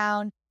 lying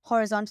down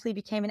horizontally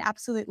became an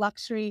absolute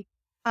luxury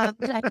that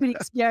I could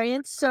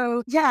experience.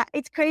 So yeah,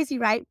 it's crazy,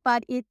 right?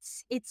 But I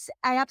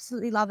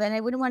absolutely love it. And I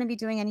wouldn't want to be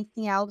doing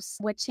anything else.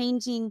 We're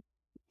changing,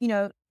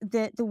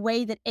 the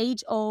way that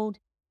age old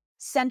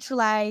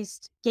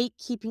centralized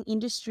gatekeeping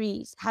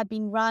industries have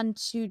been run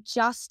to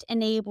just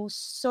enable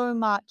so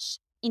much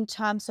in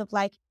terms of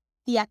like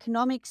the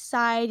economic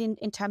side,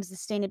 in terms of the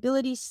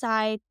sustainability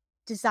side,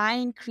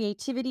 design,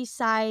 creativity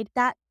side,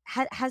 that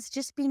has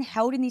just been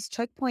held in these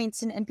choke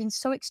points and been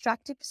so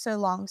extractive for so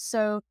long.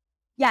 So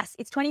yes,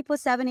 it's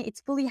 24/7,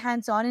 it's fully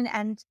hands-on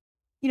and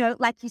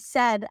like you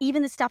said,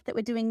 even the stuff that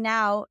we're doing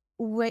now,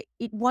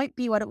 it won't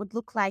be what it would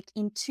look like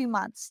in 2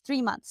 months,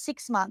 3 months,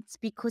 6 months,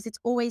 because it's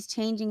always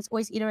changing, it's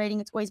always iterating,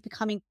 it's always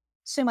becoming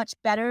so much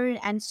better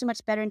and so much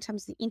better in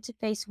terms of the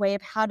interface way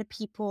of how do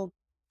people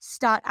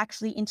start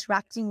actually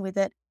interacting with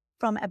it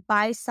from a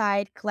buy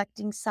side,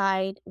 collecting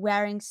side,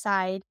 wearing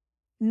side,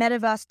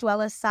 metaverse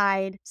dweller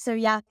side. So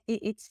yeah,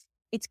 it's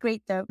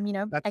great though.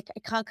 That's I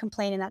can't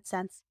complain in that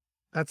sense.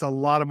 that's a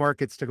lot of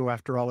markets to go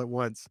after all at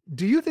once.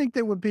 Do you think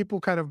that when people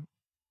kind of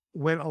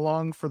went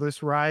along for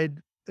this ride,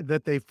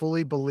 that they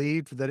fully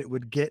believed that it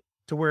would get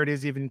to where it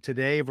is even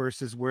today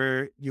versus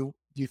where you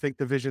think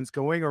the vision's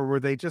going? Or were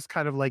they just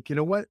kind of like, you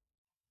know what,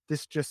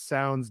 this just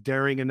sounds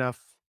daring enough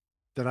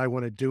that I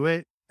want to do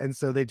it? And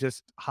so they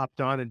just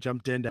hopped on and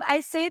jumped into.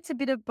 I say it's a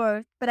bit of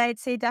both, but I'd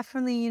say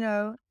definitely,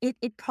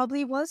 it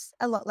probably was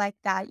a lot like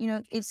that.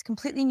 It's a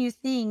completely new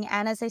thing.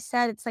 And as I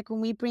said, it's like when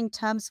we bring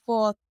terms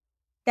forth,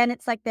 then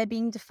it's like they're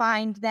being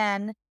defined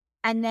then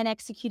and then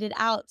executed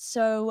out.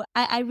 So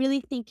I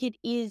really think it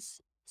is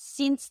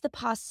since the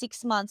past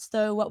 6 months,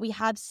 though, what we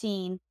have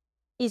seen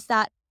is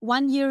that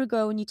 1 year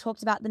ago, when you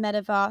talked about the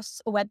metaverse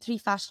or Web3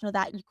 fashion or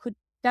that, you could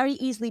very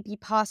easily be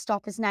passed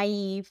off as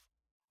naive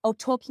or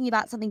talking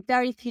about something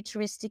very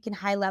futuristic and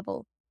high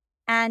level.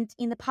 And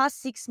in the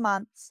past 6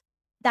 months,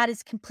 that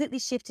has completely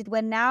shifted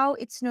where now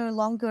it's no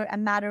longer a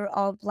matter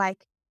of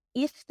like,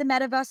 if the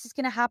metaverse is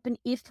going to happen,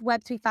 if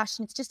Web3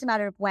 fashion, it's just a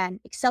matter of when,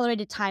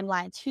 accelerated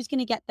timelines, who's going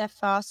to get there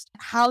first,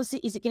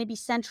 is it going to be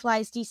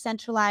centralized,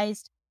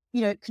 decentralized,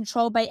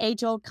 controlled by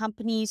age old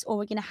companies, or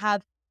we're going to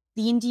have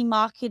the indie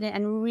market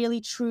and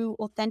really true,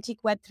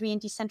 authentic Web3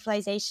 and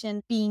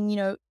decentralization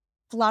being,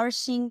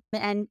 flourishing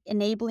and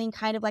enabling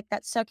kind of like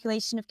that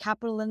circulation of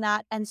capital and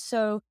that. And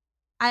so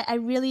I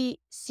really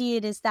see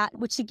it as that,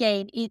 which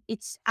again,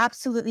 it's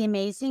absolutely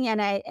amazing.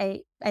 And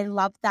I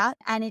love that.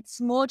 And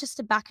it's more just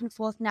a back and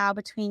forth now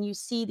between you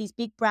see these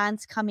big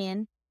brands come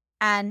in.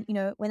 And,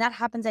 when that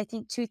happens, I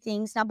think two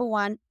things. Number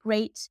one,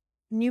 great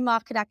new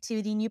market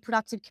activity, new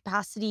productive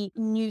capacity,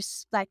 new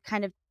like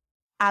kind of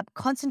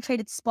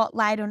concentrated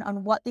spotlight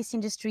on what this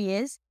industry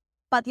is.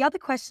 But the other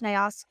question I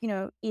ask,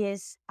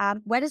 is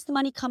where does the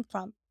money come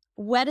from?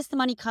 Where does the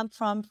money come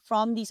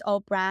from these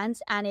old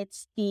brands? And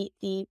it's the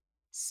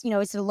is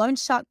it a loan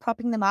shark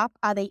propping them up?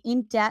 Are they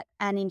in debt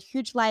and in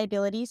huge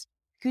liabilities?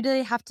 Who do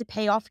they have to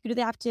pay off? Who do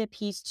they have to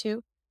appease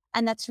to?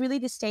 And that's really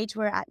the stage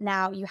we're at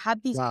now. You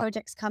have these Wow.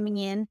 projects coming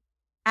in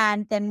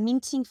and they're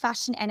minting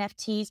fashion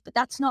NFTs, but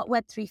that's not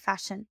Web3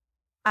 fashion.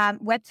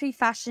 Web3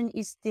 fashion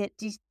is the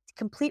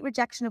complete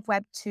rejection of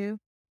Web2,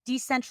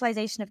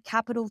 decentralization of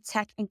capital,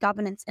 tech, and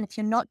governance. And if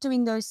you're not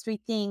doing those three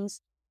things,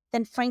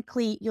 then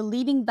frankly, you're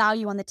leaving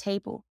value on the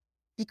table.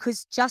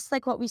 Because just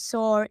like what we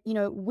saw,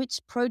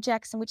 which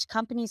projects and which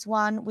companies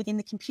won within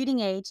the computing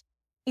age,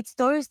 it's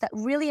those that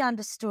really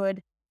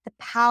understood the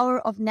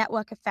power of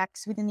network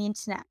effects within the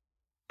internet.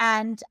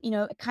 And,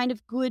 a kind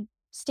of good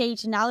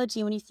stage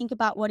analogy when you think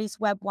about what is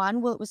Web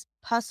 1, well, it was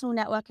personal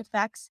network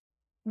effects.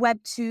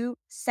 Web 2,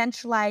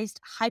 centralized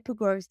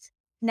hypergrowth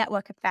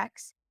network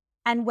effects.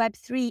 And Web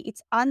 3,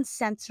 it's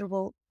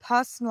uncensorable,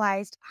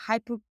 personalized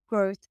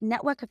hypergrowth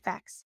network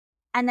effects.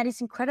 And that is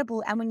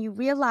incredible. And when you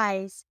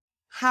realize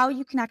how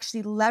you can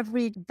actually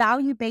leverage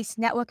value-based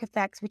network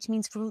effects, which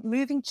means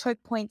removing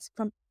choke points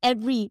from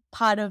every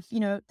part of,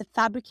 the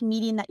fabric and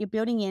medium that you're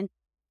building in,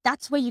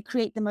 that's where you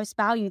create the most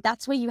value.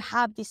 That's where you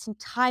have this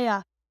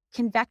entire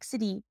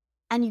convexity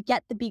and you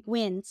get the big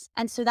wins.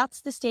 And so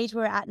that's the stage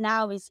we're at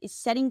now is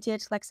setting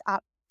Digitalax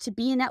up to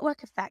be a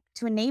network effect,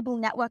 to enable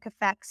network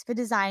effects for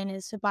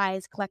designers, for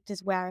buyers,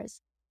 collectors, wearers,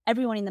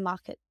 everyone in the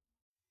market.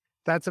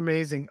 That's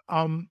amazing.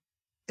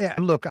 Yeah,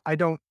 look, I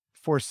don't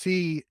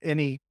foresee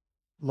any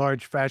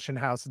large fashion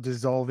house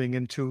dissolving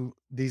into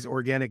these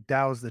organic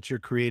DAOs that you're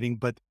creating,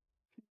 but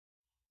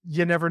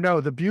you never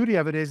know. The beauty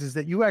of it is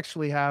that you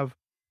actually have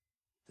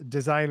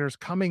designers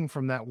coming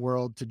from that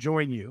world to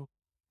join you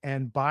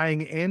and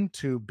buying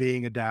into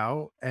being a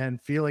DAO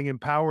and feeling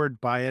empowered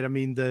by it. I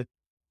mean, the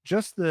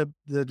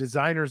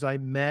designers I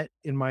met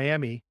in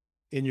Miami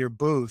in your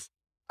booth,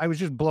 I was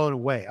just blown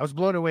away. I was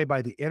blown away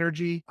by the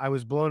energy. I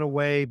was blown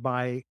away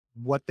by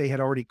what they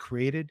had already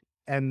created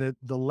and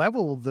the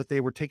level that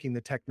they were taking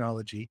the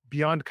technology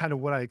beyond kind of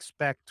what I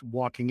expect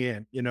walking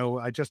in.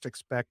 I just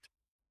expect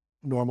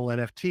normal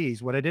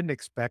NFTs. What I didn't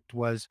expect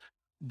was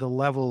the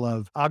level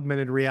of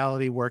augmented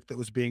reality work that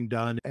was being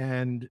done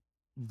and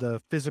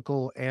the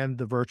physical and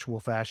the virtual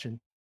fashion.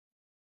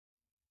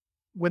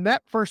 When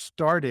that first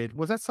started,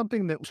 was that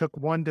something that took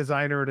one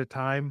designer at a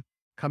time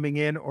coming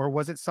in, or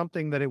was it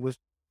something that it was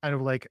kind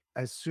of like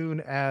as soon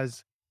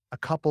as a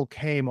couple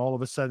came, all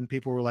of a sudden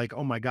people were like,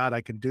 "Oh my God,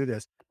 I can do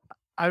this."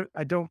 I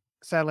don't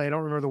sadly I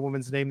don't remember the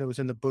woman's name that was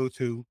in the booth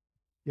who,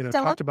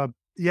 Stella?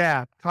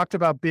 talked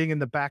about being in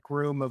the back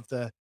room of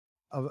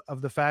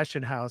the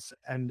fashion house.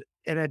 And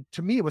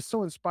to me, it was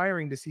so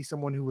inspiring to see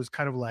someone who was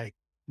kind of like,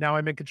 now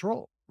I'm in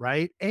control,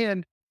 right?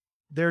 And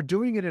they're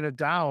doing it in a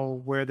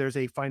DAO where there's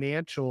a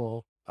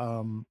financial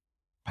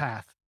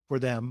path for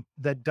them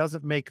that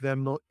doesn't make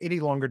them any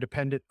longer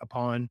dependent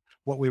upon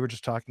what we were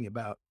just talking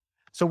about.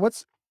 So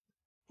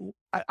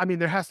I mean,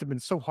 there has to have been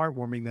so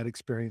heartwarming, that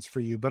experience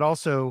for you, but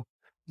also,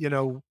 you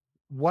know,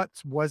 what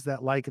was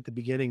that like at the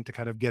beginning to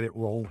kind of get it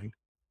rolling?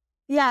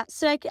 Yeah,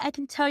 so I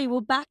can tell you, well,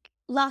 back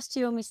last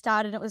year when we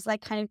started, it was like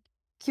kind of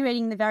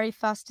curating the very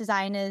first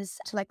designers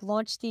to like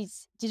launch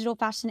these digital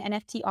fashion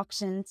NFT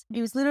auctions.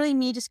 It was literally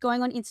me just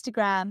going on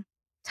Instagram,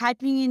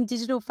 typing in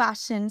digital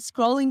fashion,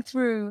 scrolling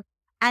through,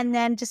 and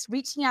then just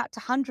reaching out to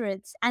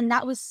hundreds. And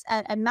that was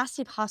a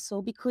massive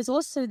hustle because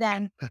also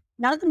then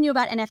none of them knew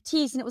about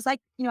NFTs. And it was like,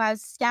 I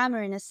was a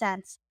scammer in a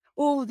sense.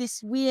 Oh,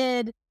 this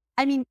weird,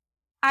 I mean,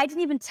 I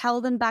didn't even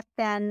tell them back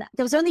then.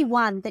 There was only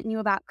one that knew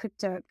about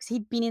crypto because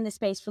he'd been in the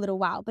space for a little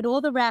while, but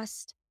all the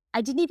rest,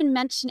 I didn't even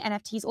mention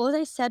NFTs. All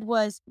I said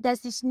was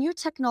there's this new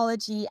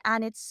technology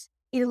and it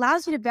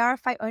allows you to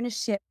verify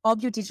ownership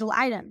of your digital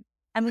item.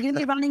 And we're going to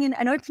be running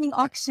an opening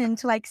auction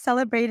to like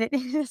celebrate it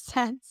in a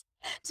sense,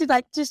 to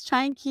like just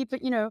try and keep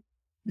it,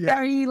 Yeah.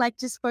 very like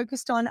just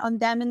focused on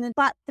them. And then,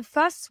 but the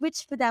first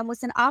switch for them was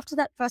then after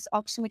that first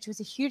auction, which was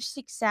a huge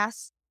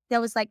success,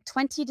 there was like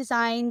 20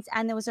 designs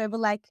and there was over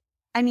like,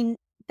 I mean,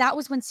 that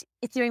was when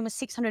Ethereum was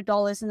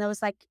 $600 and there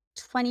was like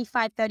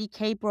 25,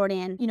 30K brought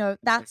in.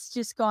 That's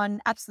just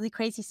gone absolutely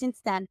crazy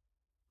since then.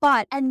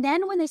 And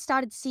then when they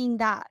started seeing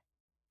that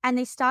and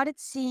they started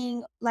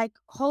seeing like,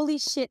 holy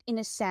shit, in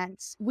a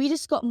sense, we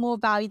just got more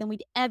value than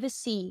we'd ever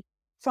see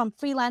from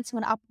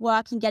freelancing on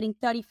Upwork and getting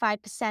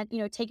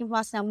 35%, taken from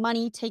us, now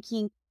money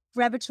taking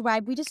forever to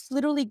ride. We just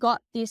literally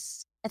got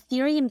this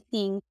Ethereum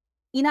thing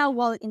in our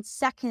wallet in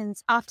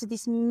seconds after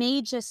this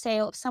major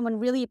sale of someone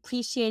really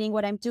appreciating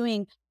what I'm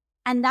doing.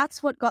 And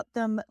that's what got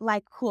them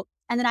like hooked.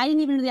 And then I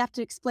didn't even really have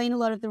to explain a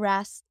lot of the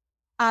rest.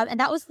 And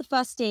that was the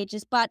first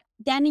stages. But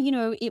then,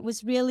 it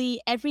was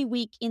really every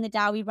week in the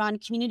DAO, we run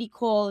community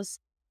calls,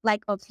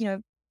 like of,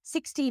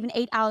 6 to even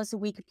 8 hours a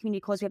week of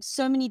community calls. We have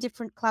so many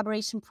different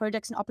collaboration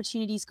projects and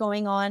opportunities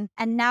going on.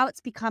 And now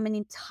it's become an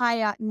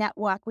entire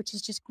network, which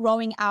is just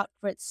growing out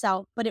for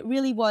itself. But it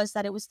really was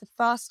that it was the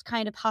first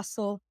kind of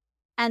hustle.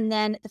 And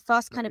then the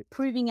first kind of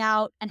proving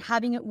out and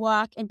having it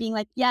work and being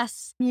like,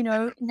 yes,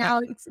 now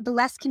it's the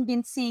less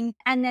convincing.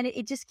 And then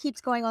it just keeps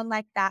going on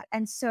like that.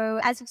 And so,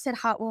 as I've said,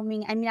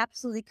 heartwarming, I mean,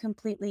 absolutely,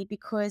 completely,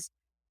 because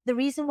the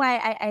reason why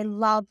I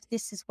love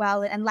this as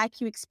well, and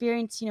like you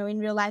experience, in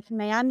real life in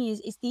Miami,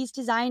 is these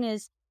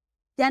designers,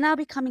 they're now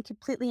becoming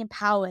completely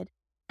empowered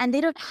and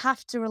they don't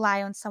have to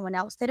rely on someone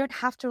else. They don't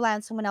have to rely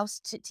on someone else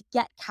to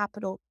get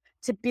capital,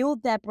 to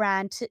build their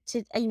brand,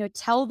 to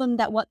tell them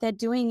that what they're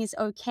doing is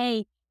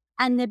okay.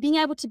 And they're being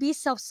able to be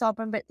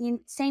self-sovereign, but at the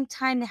same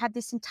time, they have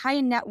this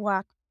entire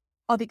network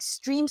of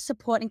extreme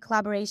support and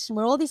collaboration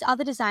where all these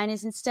other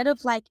designers, instead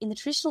of like in the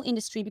traditional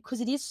industry,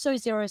 because it is so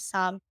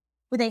zero-sum,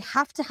 where they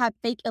have to have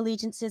fake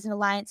allegiances and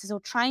alliances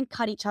or try and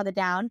cut each other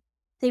down,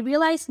 they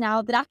realize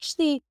now that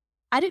actually,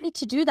 I don't need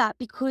to do that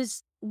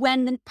because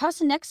when the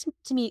person next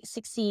to me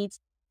succeeds,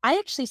 I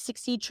actually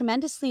succeed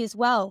tremendously as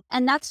well.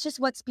 And that's just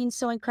what's been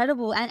so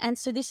incredible. And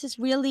so this is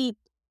really,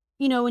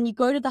 when you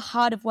go to the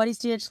heart of what is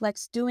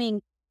Digitalax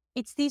doing,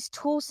 it's these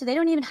tools, so they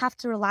don't even have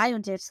to rely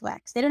on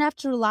Digitalax. They don't have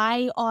to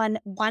rely on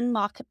one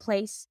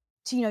marketplace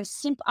to,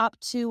 simp up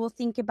to or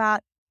think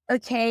about,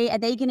 okay, are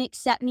they going to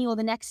accept me? Or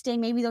the next day,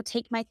 maybe they'll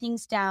take my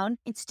things down.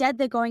 Instead,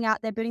 they're going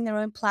out there building their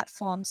own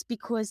platforms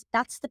because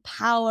that's the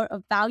power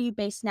of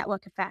value-based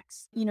network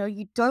effects.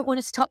 You don't want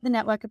to stop the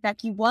network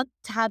effect. You want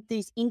to have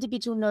these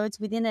individual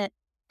nodes within it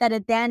that are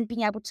then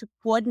being able to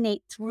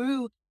coordinate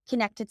through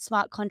connected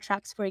smart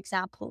contracts, for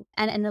example,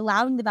 and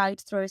allowing the value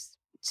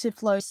to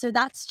flow. So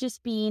that's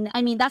been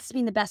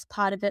the best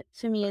part of it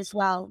for me as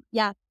well.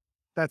 Yeah.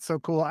 That's so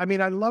cool. I mean,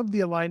 I love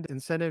the aligned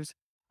incentives.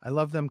 I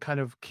love them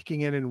kind of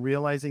kicking in and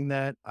realizing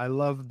that. I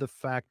love the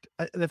fact,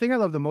 the thing I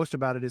love the most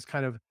about it is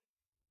kind of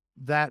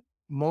that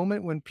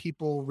moment when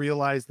people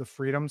realize the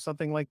freedom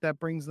something like that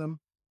brings them,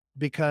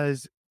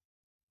 because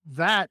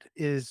that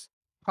is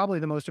probably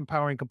the most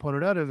empowering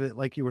component out of it,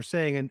 like you were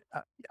saying. And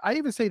I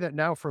even say that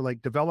now for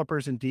like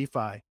developers in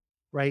DeFi,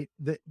 right?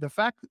 The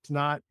fact it's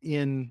not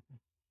in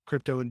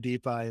crypto and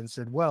DeFi and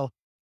said, well,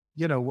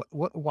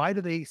 why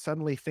do they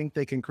suddenly think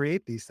they can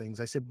create these things?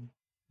 I said,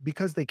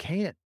 because they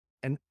can't,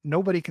 and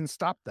nobody can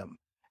stop them.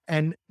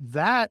 And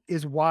that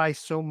is why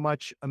so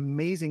much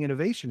amazing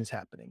innovation is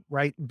happening,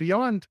 right?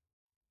 Beyond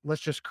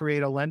let's just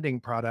create a lending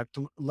product.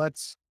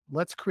 Let's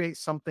create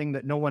something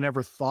that no one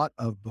ever thought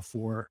of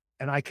before.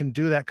 And I can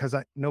do that because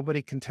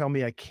nobody can tell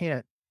me I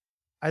can't.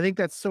 I think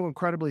that's so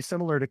incredibly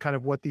similar to kind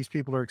of what these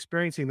people are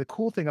experiencing. The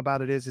cool thing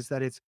about it is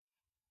that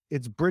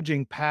it's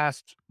bridging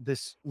past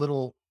this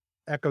little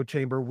echo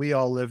chamber we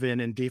all live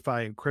in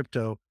DeFi and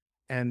crypto.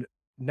 And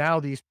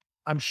now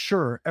I'm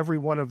sure every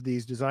one of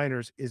these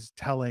designers is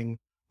telling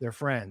their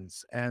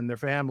friends and their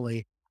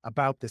family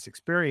about this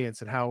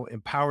experience and how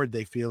empowered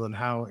they feel and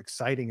how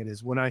exciting it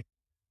is. When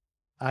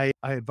I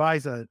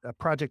advise a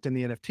project in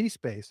the NFT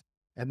space,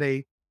 and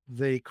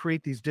they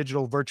create these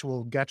digital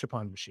virtual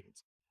gachapon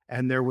machines.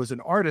 And there was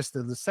an artist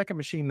in the second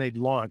machine they'd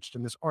launched,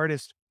 and this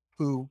artist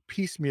who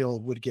piecemeal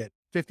would get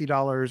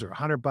 $50 or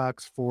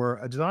 $100 for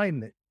a design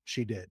that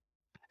she did.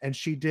 And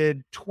she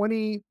did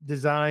 20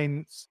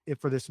 designs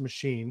for this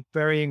machine,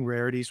 varying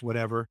rarities,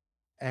 whatever.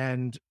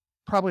 And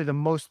probably the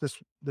most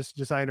this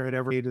designer had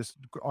ever made, this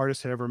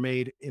artist had ever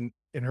made in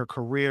her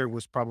career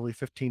was probably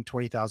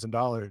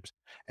 $15,000-$20,000.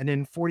 And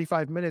in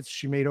 45 minutes,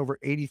 she made over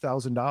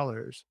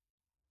 $80,000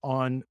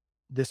 on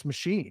this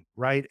machine,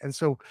 right? And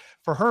so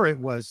for her, it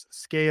was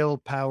scale,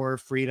 power,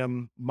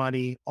 freedom,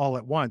 money, all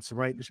at once,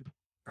 right?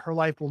 Her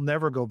life will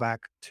never go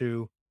back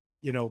to,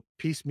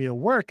 piecemeal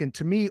work. And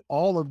to me,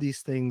 all of these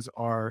things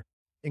are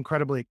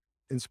incredibly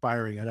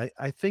inspiring. And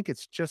I think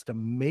it's just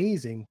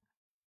amazing.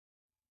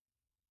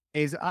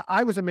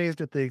 I was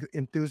amazed at the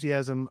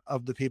enthusiasm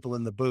of the people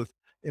in the booth.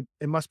 It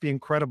must be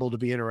incredible to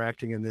be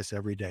interacting in this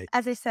every day.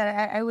 As I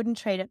said, I wouldn't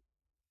trade it.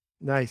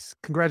 Nice.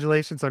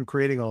 Congratulations on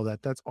creating all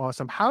that. That's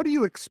awesome. How do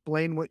you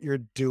explain what you're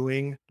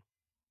doing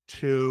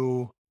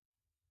to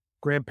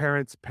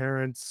grandparents,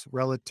 parents,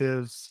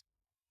 relatives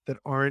that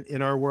aren't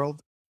in our world?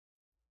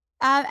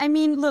 I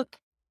mean, look,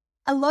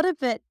 a lot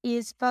of it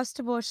is, first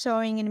of all,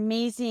 showing an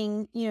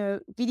amazing,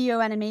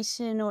 video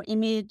animation or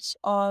image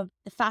of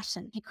the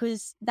fashion,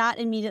 because that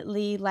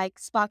immediately like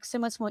sparks so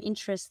much more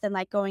interest than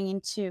like going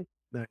into,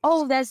 Nice.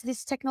 oh, there's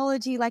this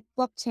technology like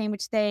blockchain,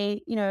 which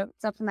they,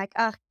 something like,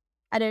 I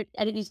don't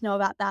need to know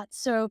about that.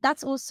 So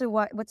that's also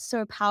what's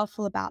so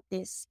powerful about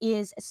this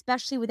is,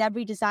 especially with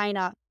every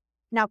designer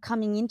now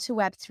coming into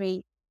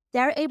Web3,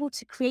 they're able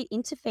to create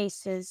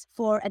interfaces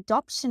for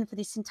adoption for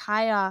this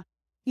entire,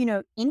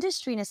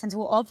 industry in a sense,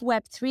 or of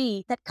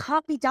Web3 that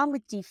can't be done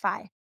with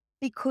DeFi,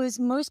 because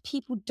most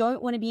people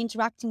don't want to be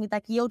interacting with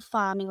like yield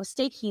farming or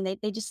staking.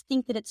 They just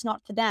think that it's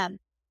not for them.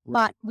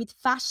 But with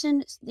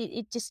fashion,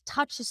 it just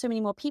touches so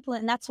many more people.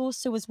 And that's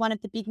also was one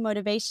of the big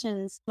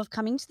motivations of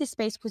coming to this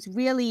space, was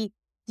really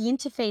the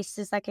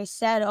interfaces, like I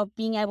said, of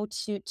being able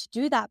to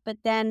do that, but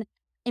then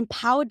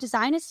empower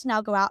designers to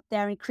now go out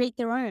there and create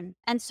their own.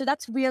 And so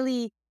that's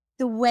really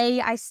the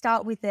way I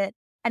start with it.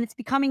 And it's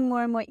becoming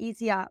more and more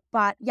easier.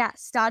 But yeah,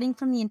 starting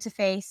from the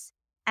interface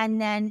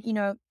and then,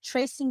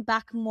 tracing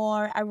back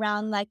more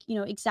around like,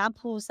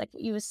 examples, like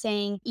what you were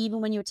saying, even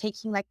when you're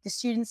taking like the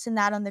students in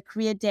that on the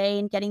career day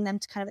and getting them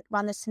to kind of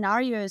run the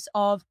scenarios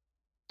of,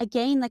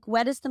 again, like,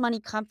 where does the money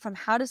come from?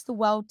 How does the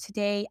world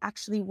today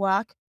actually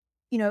work?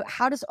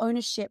 How does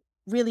ownership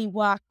really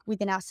work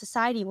within our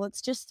society? Well,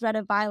 it's just threat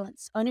of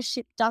violence.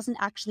 Ownership doesn't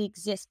actually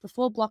exist.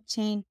 Before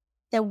blockchain,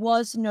 there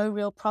was no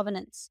real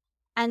provenance.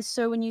 And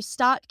so when you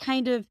start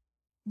kind of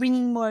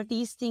bringing more of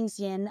these things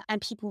in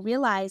and people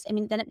realize,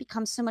 then it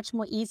becomes so much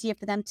more easier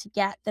for them to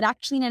get that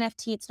actually an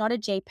NFT, it's not a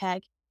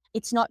JPEG.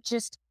 It's not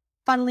just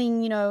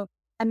funneling, $1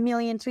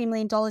 million, $3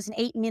 million in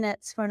 8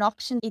 minutes for an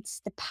auction.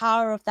 It's the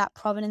power of that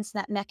provenance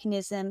and that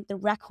mechanism, the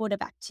record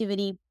of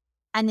activity,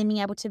 and then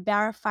being able to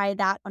verify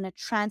that on a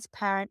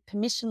transparent,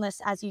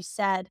 permissionless, as you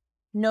said,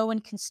 no one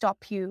can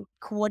stop you,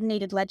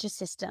 coordinated ledger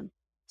system.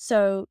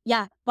 So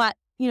yeah, but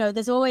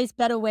there's always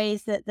better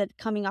ways that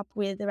coming up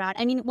with around.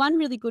 One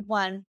really good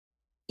one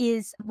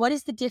is, what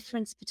is the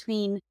difference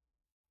between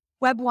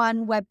Web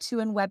 1, Web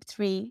 2, and Web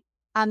 3?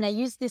 I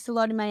use this a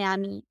lot in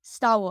Miami,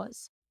 Star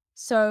Wars.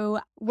 So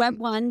Web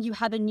 1, you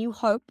have A New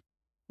Hope.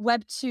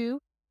 Web 2,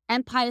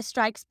 Empire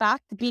Strikes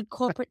Back, the big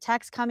corporate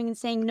tax coming and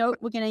saying, no,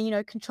 we're going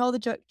to, control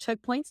the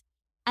choke points.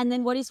 And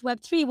then what is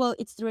Web 3? Well,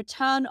 it's the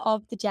return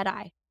of the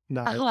Jedi.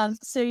 Nice.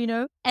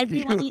 So,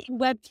 everyone in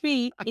Web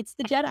 3, it's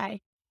the Jedi.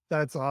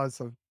 That's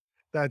awesome.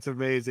 That's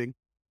amazing.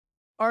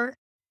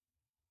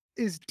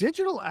 Is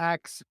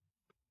Digitalax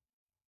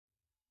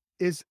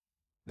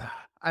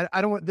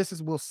I don't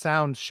want, will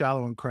sound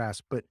shallow and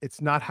crass, but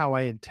it's not how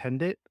I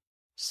intend it.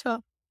 Sure.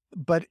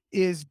 But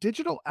is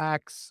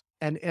Digitalax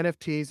and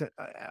NFTs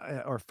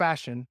or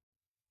fashion,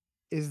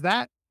 is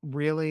that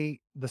really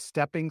the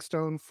stepping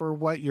stone for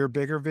what your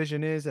bigger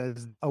vision is,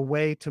 as a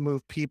way to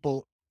move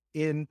people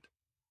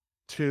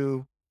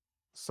into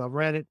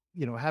sovereignty,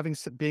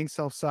 being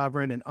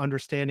self-sovereign and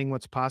understanding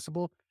what's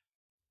possible?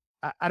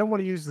 I don't want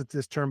to use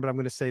this term, but I'm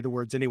going to say the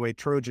words anyway,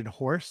 Trojan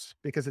horse,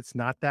 because it's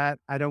not that.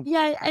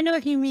 Yeah, I know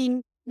what you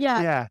mean.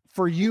 Yeah. Yeah.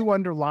 For you,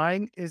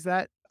 underlying, is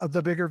that of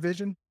the bigger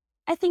vision?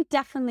 I think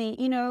definitely,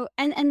 and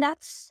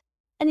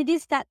it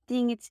is that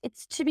thing.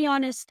 It's to be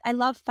honest, I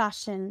love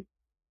fashion,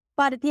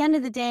 but at the end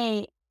of the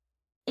day,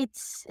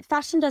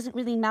 fashion doesn't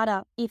really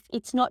matter if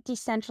it's not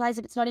decentralized,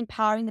 if it's not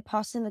empowering the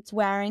person that's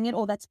wearing it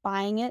or that's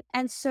buying it.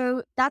 And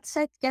so that's,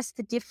 I guess,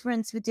 the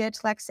difference with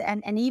Digitalax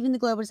and even the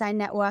Global Design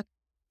Network.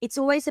 It's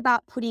always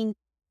about putting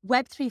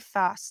Web3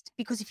 first,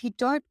 because if you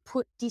don't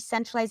put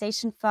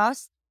decentralization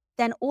first,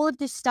 then all of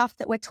this stuff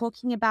that we're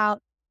talking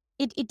about,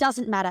 it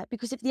doesn't matter.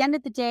 Because at the end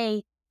of the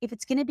day, if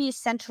it's going to be a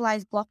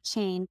centralized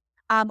blockchain,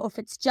 or if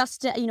it's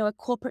just a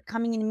corporate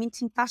coming in and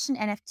minting fashion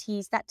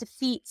NFTs, that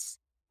defeats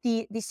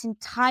this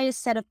entire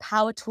set of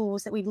power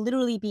tools that we've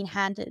literally been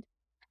handed.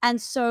 And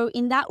so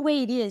in that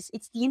way,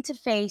 it's the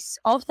interface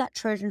of that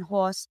Trojan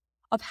horse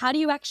of how do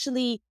you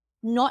actually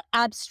not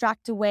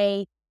abstract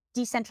away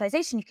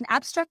decentralization. You can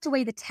abstract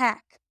away the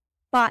tech,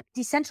 but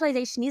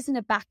decentralization isn't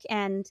a back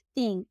end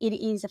thing. It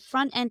is a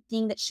front end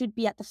thing that should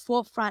be at the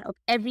forefront of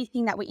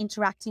everything that we're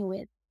interacting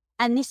with.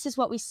 And this is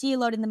what we see a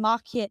lot in the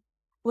market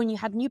when you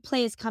have new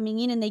players coming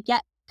in and they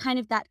get kind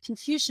of that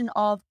confusion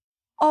of,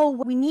 oh,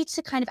 we need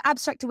to kind of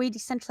abstract away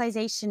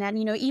decentralization. And,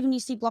 even you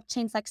see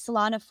blockchains like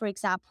Solana, for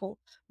example,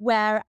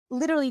 where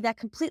literally they're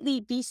completely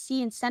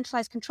VC and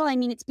centralized control. I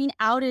mean, it's been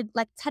outed,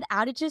 it's had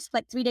outages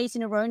for 3 days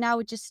in a row now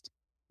with just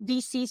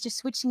VCs just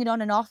switching it on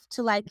and off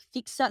to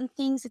fix certain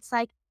things. It's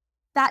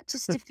that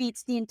just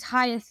defeats the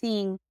entire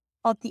thing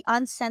of the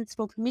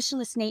uncensorable,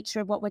 permissionless nature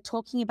of what we're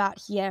talking about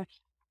here.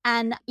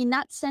 And in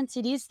that sense,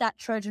 it is that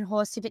Trojan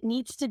horse. If it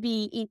needs to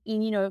be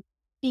in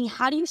being,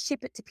 how do you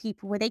ship it to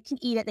people where they can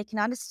eat it, they can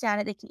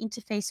understand it, they can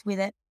interface with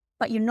it,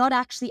 but you're not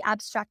actually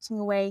abstracting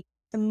away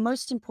the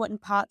most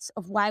important parts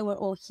of why we're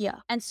all here.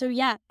 And so,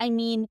 yeah, I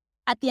mean,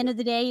 at the end of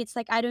the day, it's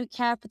I don't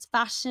care if it's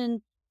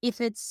fashion, if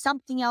it's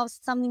something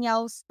else,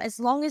 as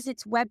long as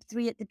it's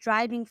Web3 at the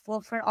driving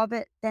forefront of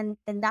it, then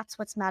that's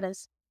what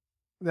matters.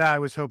 Yeah, I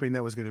was hoping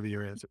that was going to be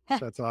your answer.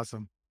 That's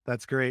awesome.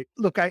 That's great.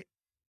 Look,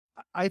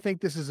 I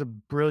think this is a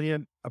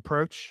brilliant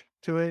approach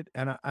to it.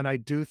 And I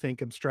do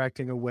think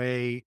abstracting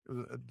away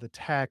the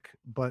tech,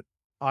 but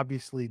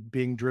obviously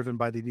being driven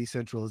by the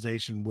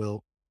decentralization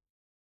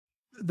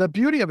the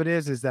beauty of it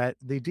is that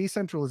the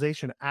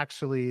decentralization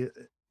actually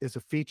is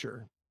a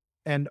feature.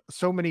 And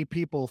so many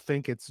people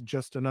think it's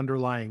just an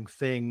underlying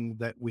thing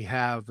that we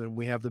have and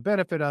we have the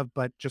benefit of,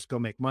 but just go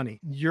make money.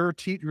 You're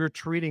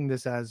treating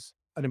this as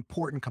an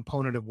important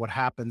component of what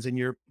happens, and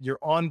you're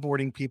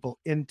onboarding people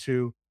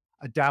into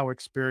a DAO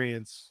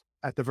experience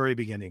at the very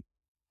beginning.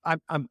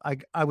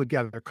 I would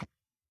gather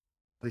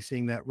they're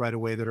seeing that right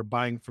away that are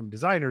buying from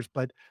designers,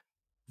 but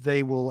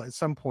they will at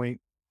some point,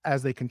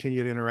 as they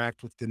continue to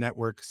interact with the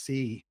network,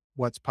 see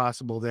what's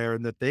possible there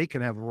and that they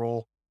can have a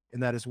role in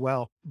that as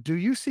well. Do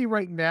you see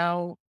right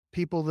now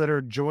people that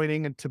are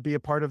joining and to be a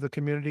part of the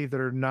community that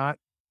are not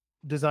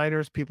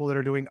designers, people that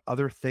are doing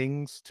other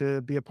things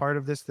to be a part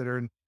of this, that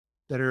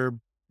are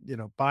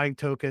buying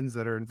tokens,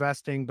 that are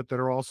investing, but that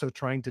are also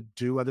trying to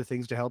do other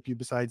things to help you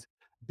besides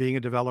being a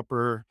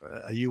developer,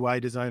 a UI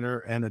designer,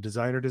 and a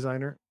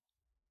designer?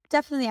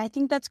 Definitely. I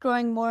think that's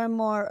growing more and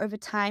more over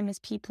time as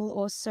people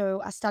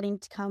also are starting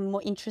to become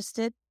more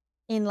interested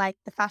in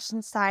the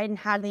fashion side and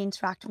how they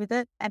interact with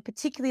it. And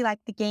particularly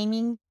the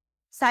gaming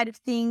side of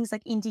things,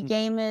 like indie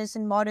gamers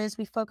and modders,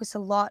 we focus a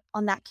lot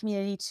on that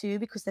community too,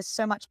 because there's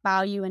so much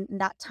value in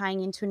that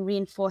tying into and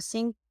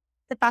reinforcing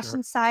the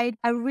fashion side.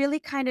 A really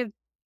kind of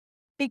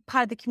big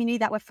part of the community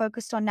that we're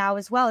focused on now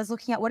as well is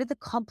looking at what are the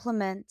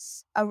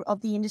complements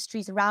of the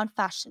industries around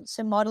fashion.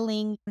 So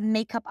modeling,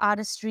 makeup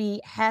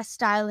artistry,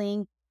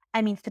 hairstyling,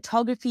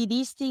 photography,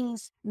 these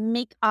things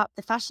make up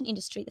the fashion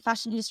industry. The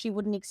fashion industry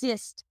wouldn't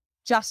exist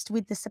just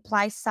with the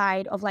supply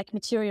side of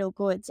material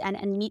goods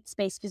and meat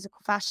space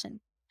physical fashion.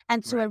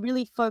 And so we're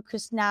really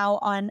focused now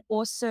on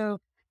also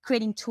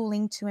creating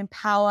tooling to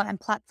empower and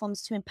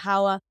platforms to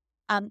empower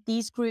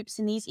these groups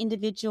and these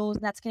individuals.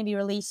 And that's going to be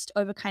released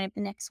over kind of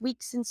the next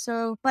weeks. And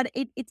so, but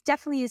it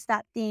definitely is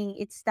that thing.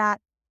 It's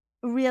that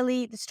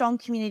really the strong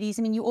communities.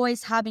 You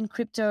always have in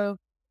crypto,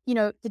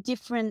 the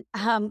different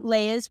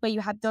layers where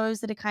you have those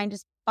that are kind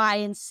of buy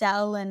and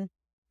sell and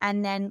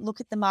then look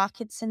at the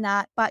markets and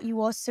that. But you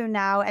also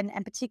now, and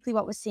particularly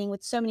what we're seeing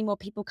with so many more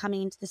people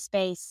coming into the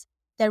space,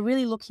 they're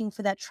really looking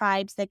for their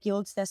tribes, their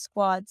guilds, their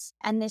squads.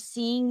 And they're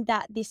seeing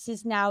that this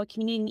is now a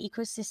community and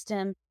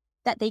ecosystem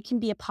that they can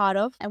be a part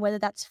of. And whether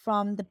that's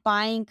from the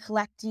buying,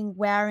 collecting,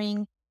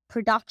 wearing,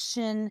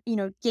 production,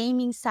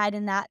 gaming side,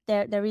 and that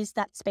there is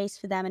that space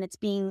for them. And it's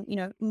being,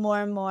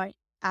 more and more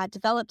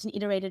developed and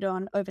iterated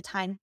on over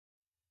time.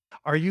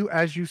 Are you,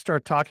 as you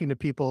start talking to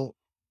people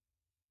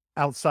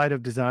outside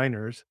of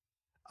designers,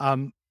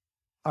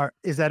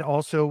 is that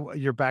also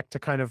you're back to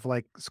kind of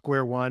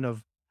square one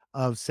of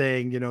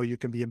saying, you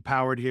can be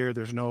empowered here.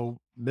 There's no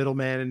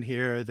middleman in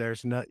here.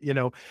 There's no,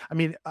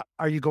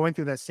 are you going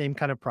through that same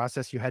kind of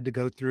process you had to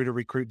go through to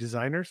recruit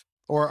designers,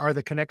 or are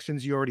the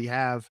connections you already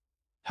have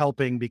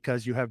helping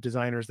because you have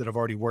designers that have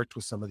already worked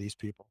with some of these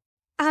people?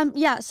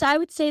 Yeah. So I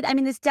would say,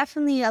 there's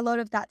definitely a lot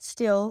of that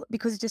still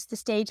because of just the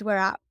stage we're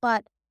at.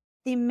 But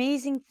the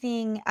amazing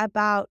thing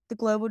about the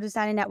Global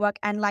Designer Network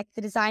and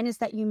the designers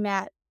that you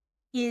met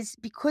is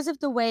because of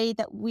the way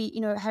that we,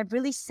 have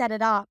really set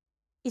it up,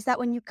 is that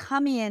when you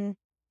come in,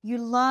 you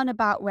learn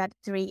about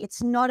Web3.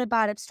 It's not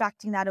about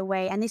abstracting that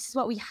away. And this is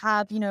what we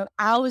have,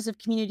 hours of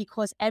community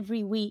calls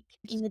every week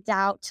in the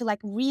DAO to like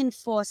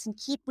reinforce and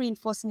keep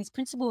reinforcing these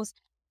principles.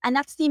 And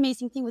that's the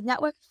amazing thing with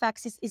network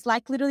effects is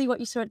like literally what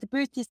you saw at the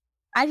booth is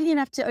I didn't even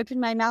have to open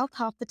my mouth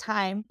half the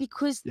time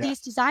because Yeah. these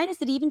designers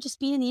that even just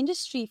been in the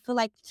industry for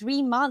like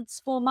 3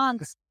 months, 4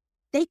 months,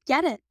 they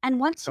get it. And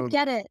once you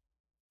get it,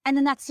 and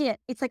then that's it.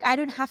 It's like I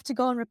don't have to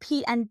go and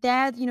repeat. And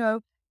they're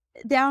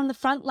on the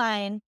front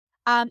line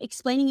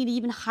explaining it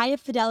even higher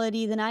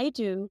fidelity than I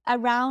do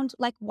around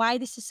like why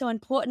this is so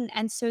important.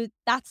 And so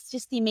that's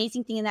just the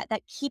amazing thing, and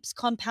that keeps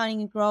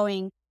compounding and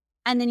growing.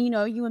 And then,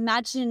 you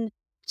imagine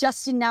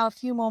just in now a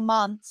few more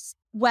months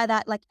where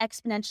that like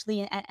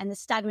exponentially and the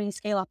staggering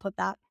scale up of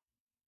that.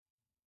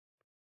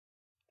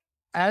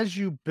 As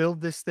you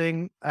build this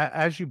thing,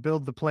 as you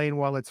build the plane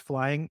while it's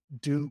flying,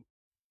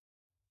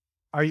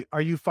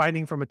 are you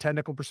finding from a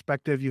technical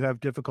perspective you have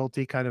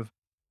difficulty kind of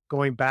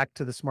going back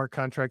to the smart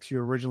contracts you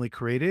originally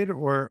created,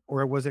 or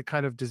was it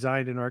kind of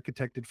designed and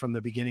architected from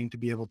the beginning to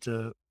be able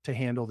to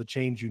handle the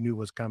change you knew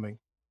was coming?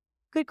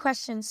 Good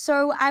question.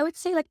 So I would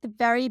say like the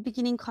very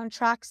beginning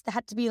contracts, there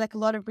had to be like a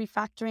lot of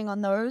refactoring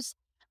on those.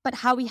 But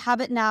how we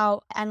have it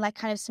now and like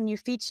kind of some new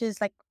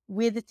features like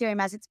with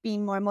Ethereum as it's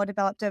being more and more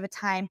developed over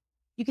time,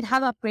 you can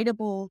have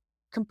upgradable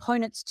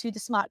components to the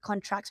smart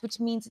contracts, which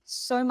means it's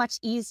so much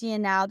easier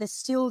now. There's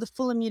still the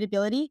full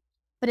immutability,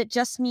 but it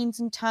just means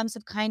in terms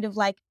of kind of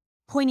like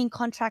pointing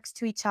contracts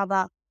to each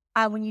other.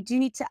 When you do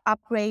need to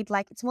upgrade,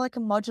 like it's more like a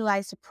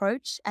modularized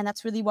approach. And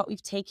that's really what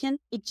we've taken.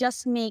 It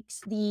just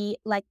makes the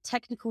like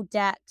technical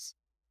debt,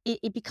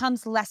 it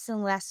becomes less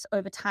and less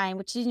over time,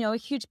 which is, a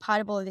huge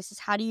part of all of this is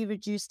how do you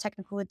reduce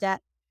technical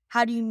debt?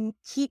 How do you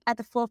keep at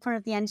the forefront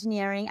of the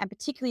engineering and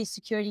particularly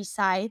security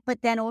side,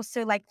 but then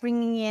also like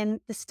bringing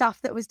in the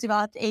stuff that was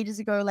developed ages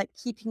ago, like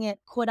keeping it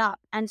caught up.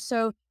 And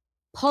so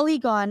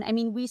Polygon, I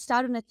mean, we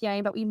started on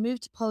Ethereum, but we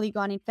moved to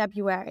Polygon in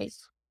February.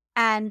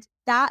 And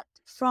that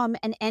from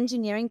an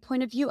engineering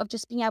point of view of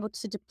just being able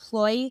to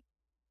deploy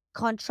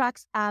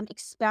contracts,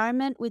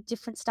 experiment with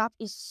different stuff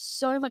is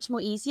so much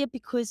more easier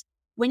because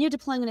when you're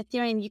deploying on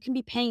Ethereum, you can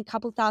be paying a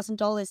couple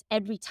 $1,000s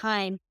every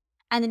time.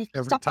 And then if you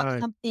Every stop up time.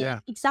 something, Yeah.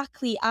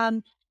 exactly,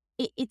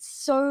 it's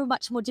so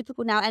much more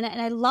difficult now. And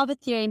I love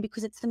Ethereum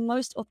because it's the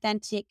most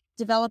authentic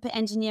developer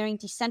engineering,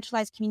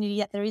 decentralized community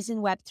that there is in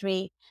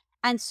Web3.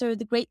 And so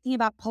the great thing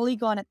about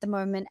Polygon at the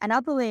moment and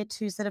other layer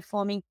twos that are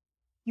forming,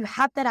 you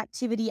have that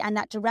activity and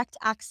that direct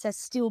access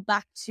still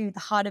back to the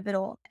heart of it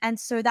all. And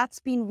so that's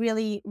been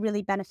really,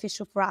 really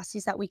beneficial for us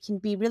is that we can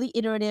be really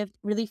iterative,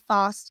 really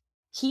fast,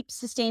 keep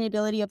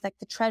sustainability of like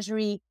the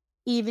treasury,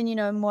 even,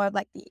 more of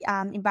like the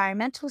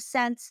environmental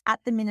sense at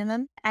the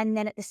minimum. And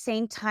then at the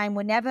same time,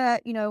 whenever,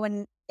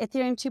 when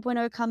Ethereum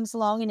 2.0 comes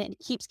along and it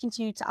keeps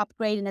continuing to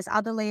upgrade and as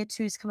other layer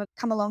twos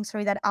come along,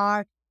 that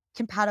are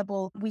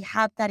compatible, we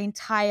have that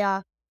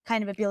entire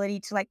kind of ability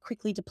to like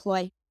quickly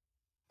deploy.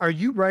 Are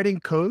you writing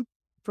code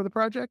for the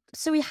project?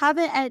 So we have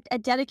a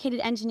dedicated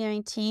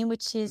engineering team,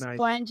 which is Nice.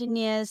 4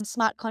 engineers,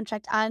 smart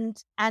contract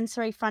and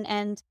front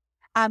end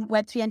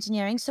Web3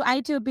 engineering. So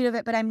I do a bit of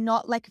it, but I'm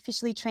not like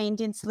officially trained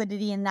in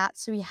Solidity in that.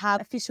 So we have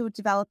official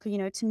developer,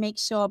 to make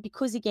sure,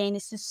 because again,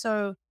 this is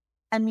so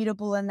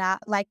immutable in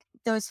that, like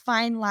those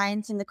fine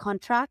lines in the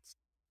contract,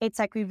 it's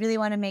like we really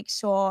want to make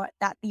sure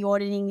that the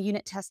auditing, the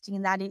unit testing,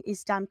 and that it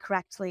is done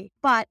correctly.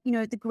 But,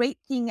 the great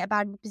thing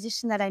about the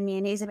position that I'm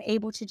in is I'm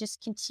able to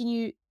just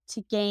continue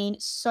to gain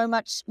so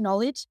much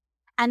knowledge.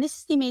 And this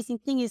is the amazing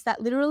thing is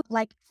that literally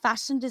like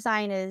fashion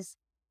designers,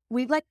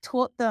 we've like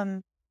taught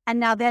them and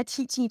now they're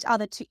teaching each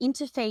other to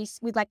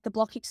interface with like the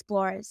block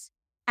explorers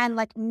and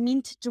like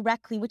mint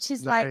directly, which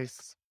is like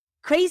Nice.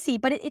 crazy,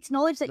 but it's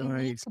knowledge that you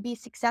need Nice. to be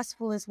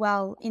successful as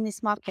well in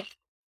this market.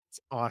 It's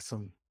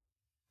awesome.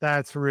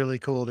 That's really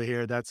cool to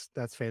hear. That's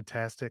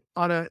fantastic.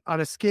 On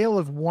a scale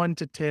of 1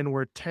 to 10,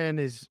 where 10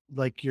 is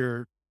like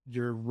your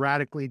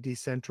radically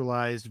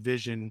decentralized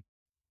vision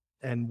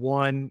and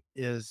 1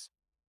 is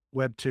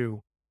Web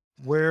 2,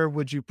 where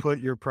would you put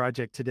your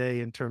project today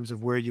in terms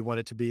of where you want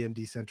it to be in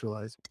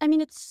decentralized? I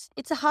mean, it's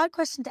a hard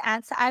question to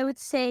answer. I would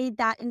say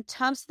that in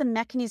terms of the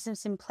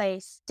mechanisms in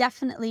place,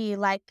 definitely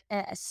like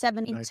a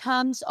 7. In Nice.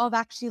 terms of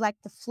actually like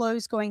the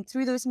flows going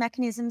through those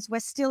mechanisms, we're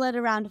still at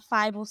around a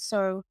 5 or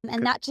so. And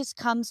Okay. that just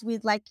comes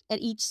with like at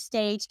each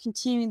stage,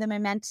 continuing the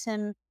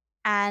momentum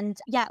and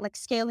like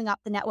scaling up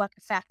the network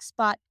effects.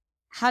 But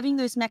having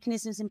those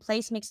mechanisms in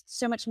place makes it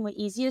so much more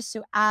easier.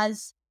 So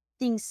as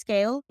things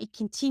scale, it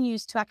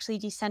continues to actually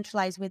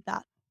decentralize with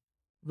that.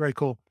 Very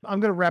cool. I'm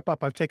going to wrap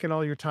up. I've taken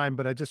all your time,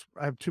 but I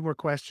have 2 more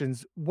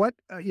questions. What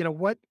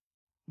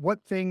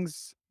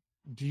things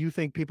do you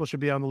think people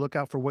should be on the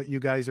lookout for, what you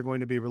guys are going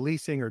to be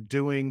releasing or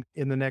doing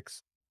in the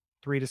next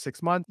 3 to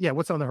 6 months? Yeah.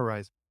 What's on the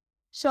horizon?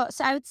 Sure.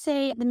 So I would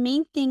say the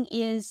main thing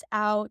is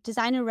our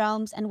Designer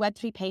Realms and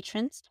Web3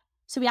 patrons.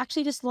 So we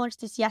actually just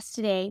launched this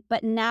yesterday,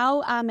 but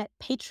now at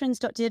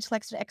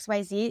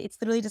patrons.digitalax.xyz, it's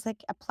literally just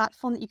like a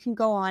platform that you can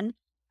go on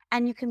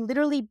and you can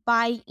literally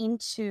buy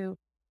into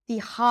the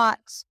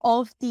heart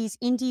of these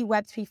indie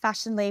Web3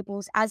 fashion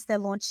labels as they're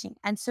launching.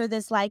 And so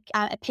there's like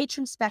a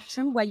patron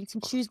spectrum where you can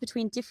choose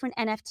between different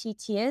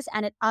NFT tiers,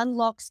 and it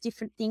unlocks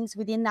different things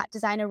within that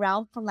designer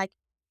realm, from like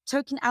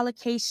token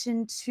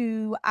allocation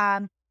to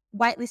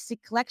whitelisted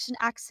collection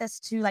access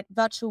to like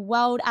virtual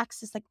world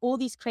access, like all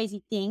these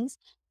crazy things.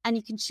 And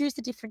you can choose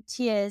the different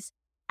tiers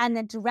and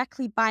then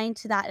directly buy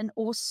into that and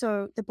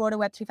also the broader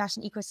Web3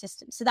 fashion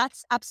ecosystem. So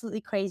that's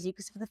absolutely crazy,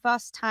 because for the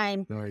first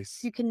time,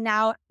 Nice. you can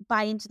now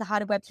buy into the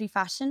heart of Web3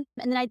 fashion.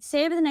 And then I'd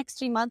say over the next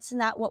 3 months in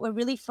that, what we're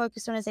really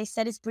focused on, as I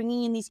said, is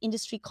bringing in these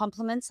industry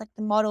complements like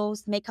the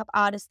models, the makeup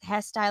artists, the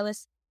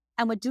hairstylists.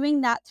 And we're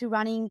doing that through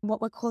running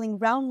what we're calling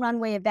Realm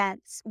Runway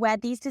events, where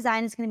these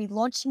designers are going to be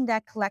launching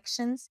their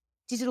collections,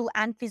 digital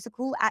and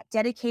physical, at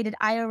dedicated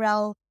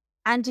IRL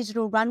and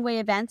digital runway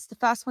events. The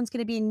first one's going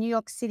to be in New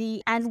York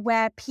City, and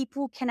where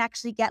people can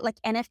actually get like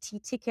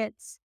NFT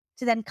tickets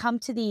to then come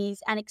to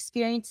these and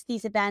experience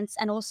these events,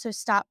 and also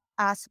start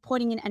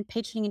supporting and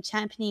patroning and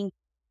championing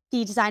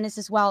the designers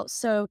as well.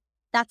 So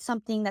that's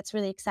something that's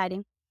really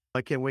exciting.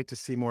 I can't wait to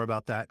see more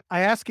about that.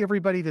 I ask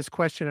everybody this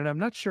question, and I'm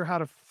not sure how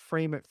to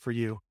frame it for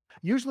you.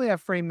 Usually I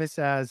frame this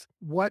as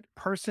what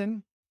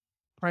person,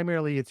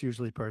 primarily it's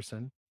usually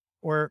person,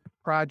 or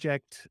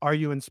project are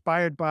you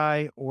inspired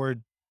by, or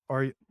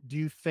do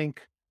you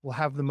think will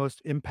have the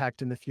most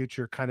impact in the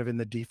future, kind of in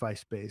the DeFi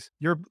space?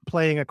 You're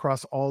playing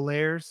across all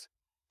layers.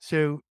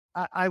 So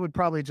I would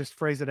probably just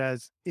phrase it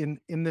as in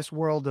this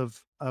world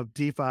of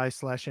DeFi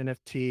slash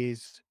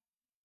NFTs,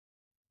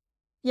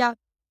 Yeah.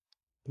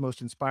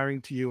 most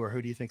inspiring to you, or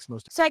who do you think's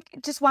most? So like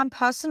just one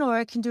person, or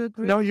I can do a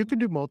group? No, you can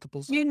do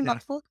multiples. You can do Yeah.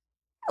 multiple.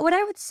 What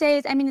I would say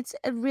is, I mean, it's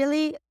a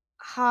really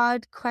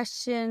hard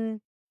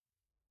question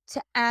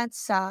to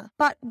answer,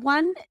 but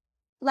one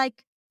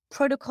like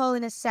protocol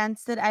in a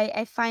sense that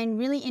I find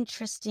really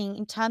interesting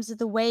in terms of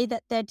the way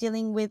that they're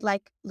dealing with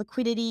like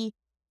liquidity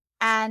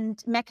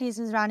and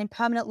mechanisms around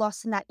impermanent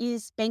loss, and that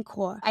is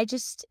Bancor.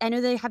 I know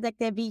they have like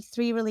their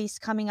V3 release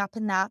coming up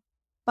in that,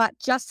 but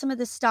just some of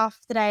the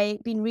stuff that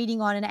I've been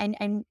reading on,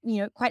 and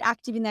quite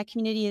active in their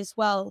community as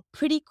well.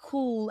 Pretty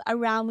cool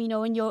around,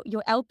 and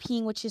your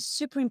LPing, which is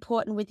super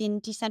important within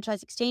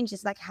decentralized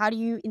exchanges. Like, how do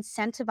you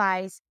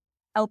incentivize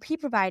LP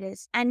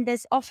providers? And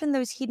there's often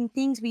those hidden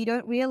things where you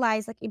don't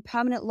realize, like,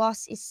 impermanent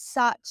loss is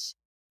such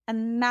a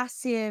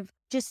massive,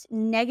 just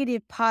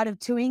negative part of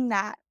doing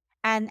that,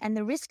 and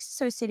the risks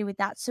associated with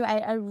that. So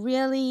I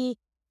really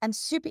am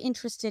super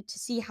interested to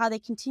see how they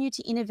continue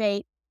to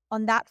innovate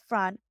on that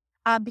front.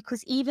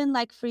 Because even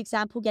like, for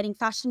example, getting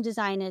fashion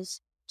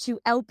designers to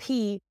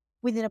LP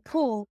within a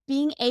pool,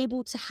 being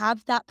able to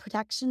have that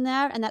protection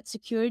there and that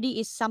security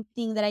is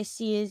something that I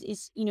see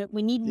is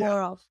we need Yeah.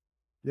 more of.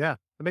 Yeah,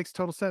 that makes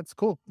total sense.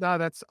 Cool. No,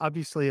 that's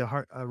obviously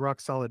a rock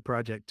solid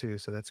project too.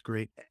 So that's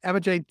great. Emma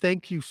Jane,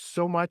 thank you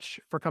so much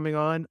for coming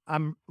on.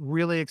 I'm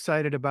really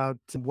excited about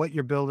what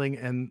you're building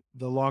and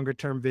the longer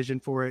term vision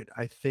for it.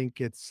 I think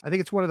it's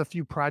one of the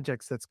few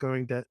projects that's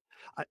going to,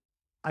 I,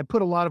 I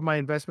put a lot of my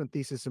investment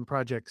thesis in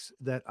projects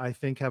that I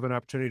think have an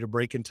opportunity to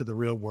break into the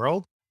real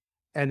world.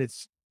 And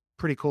it's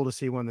pretty cool to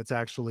see one that's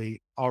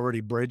actually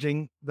already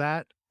bridging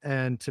that.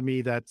 And to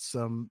me, that's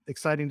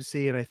exciting to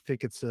see. And I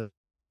think it's a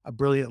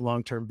brilliant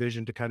long-term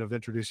vision to kind of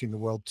introducing the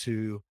world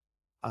to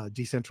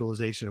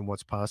decentralization and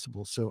what's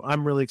possible. So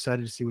I'm really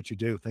excited to see what you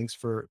do. Thanks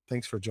for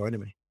joining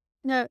me.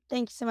 No,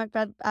 thank you so much,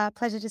 Brad.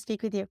 Pleasure to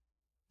speak with you.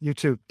 You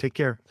too. Take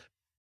care.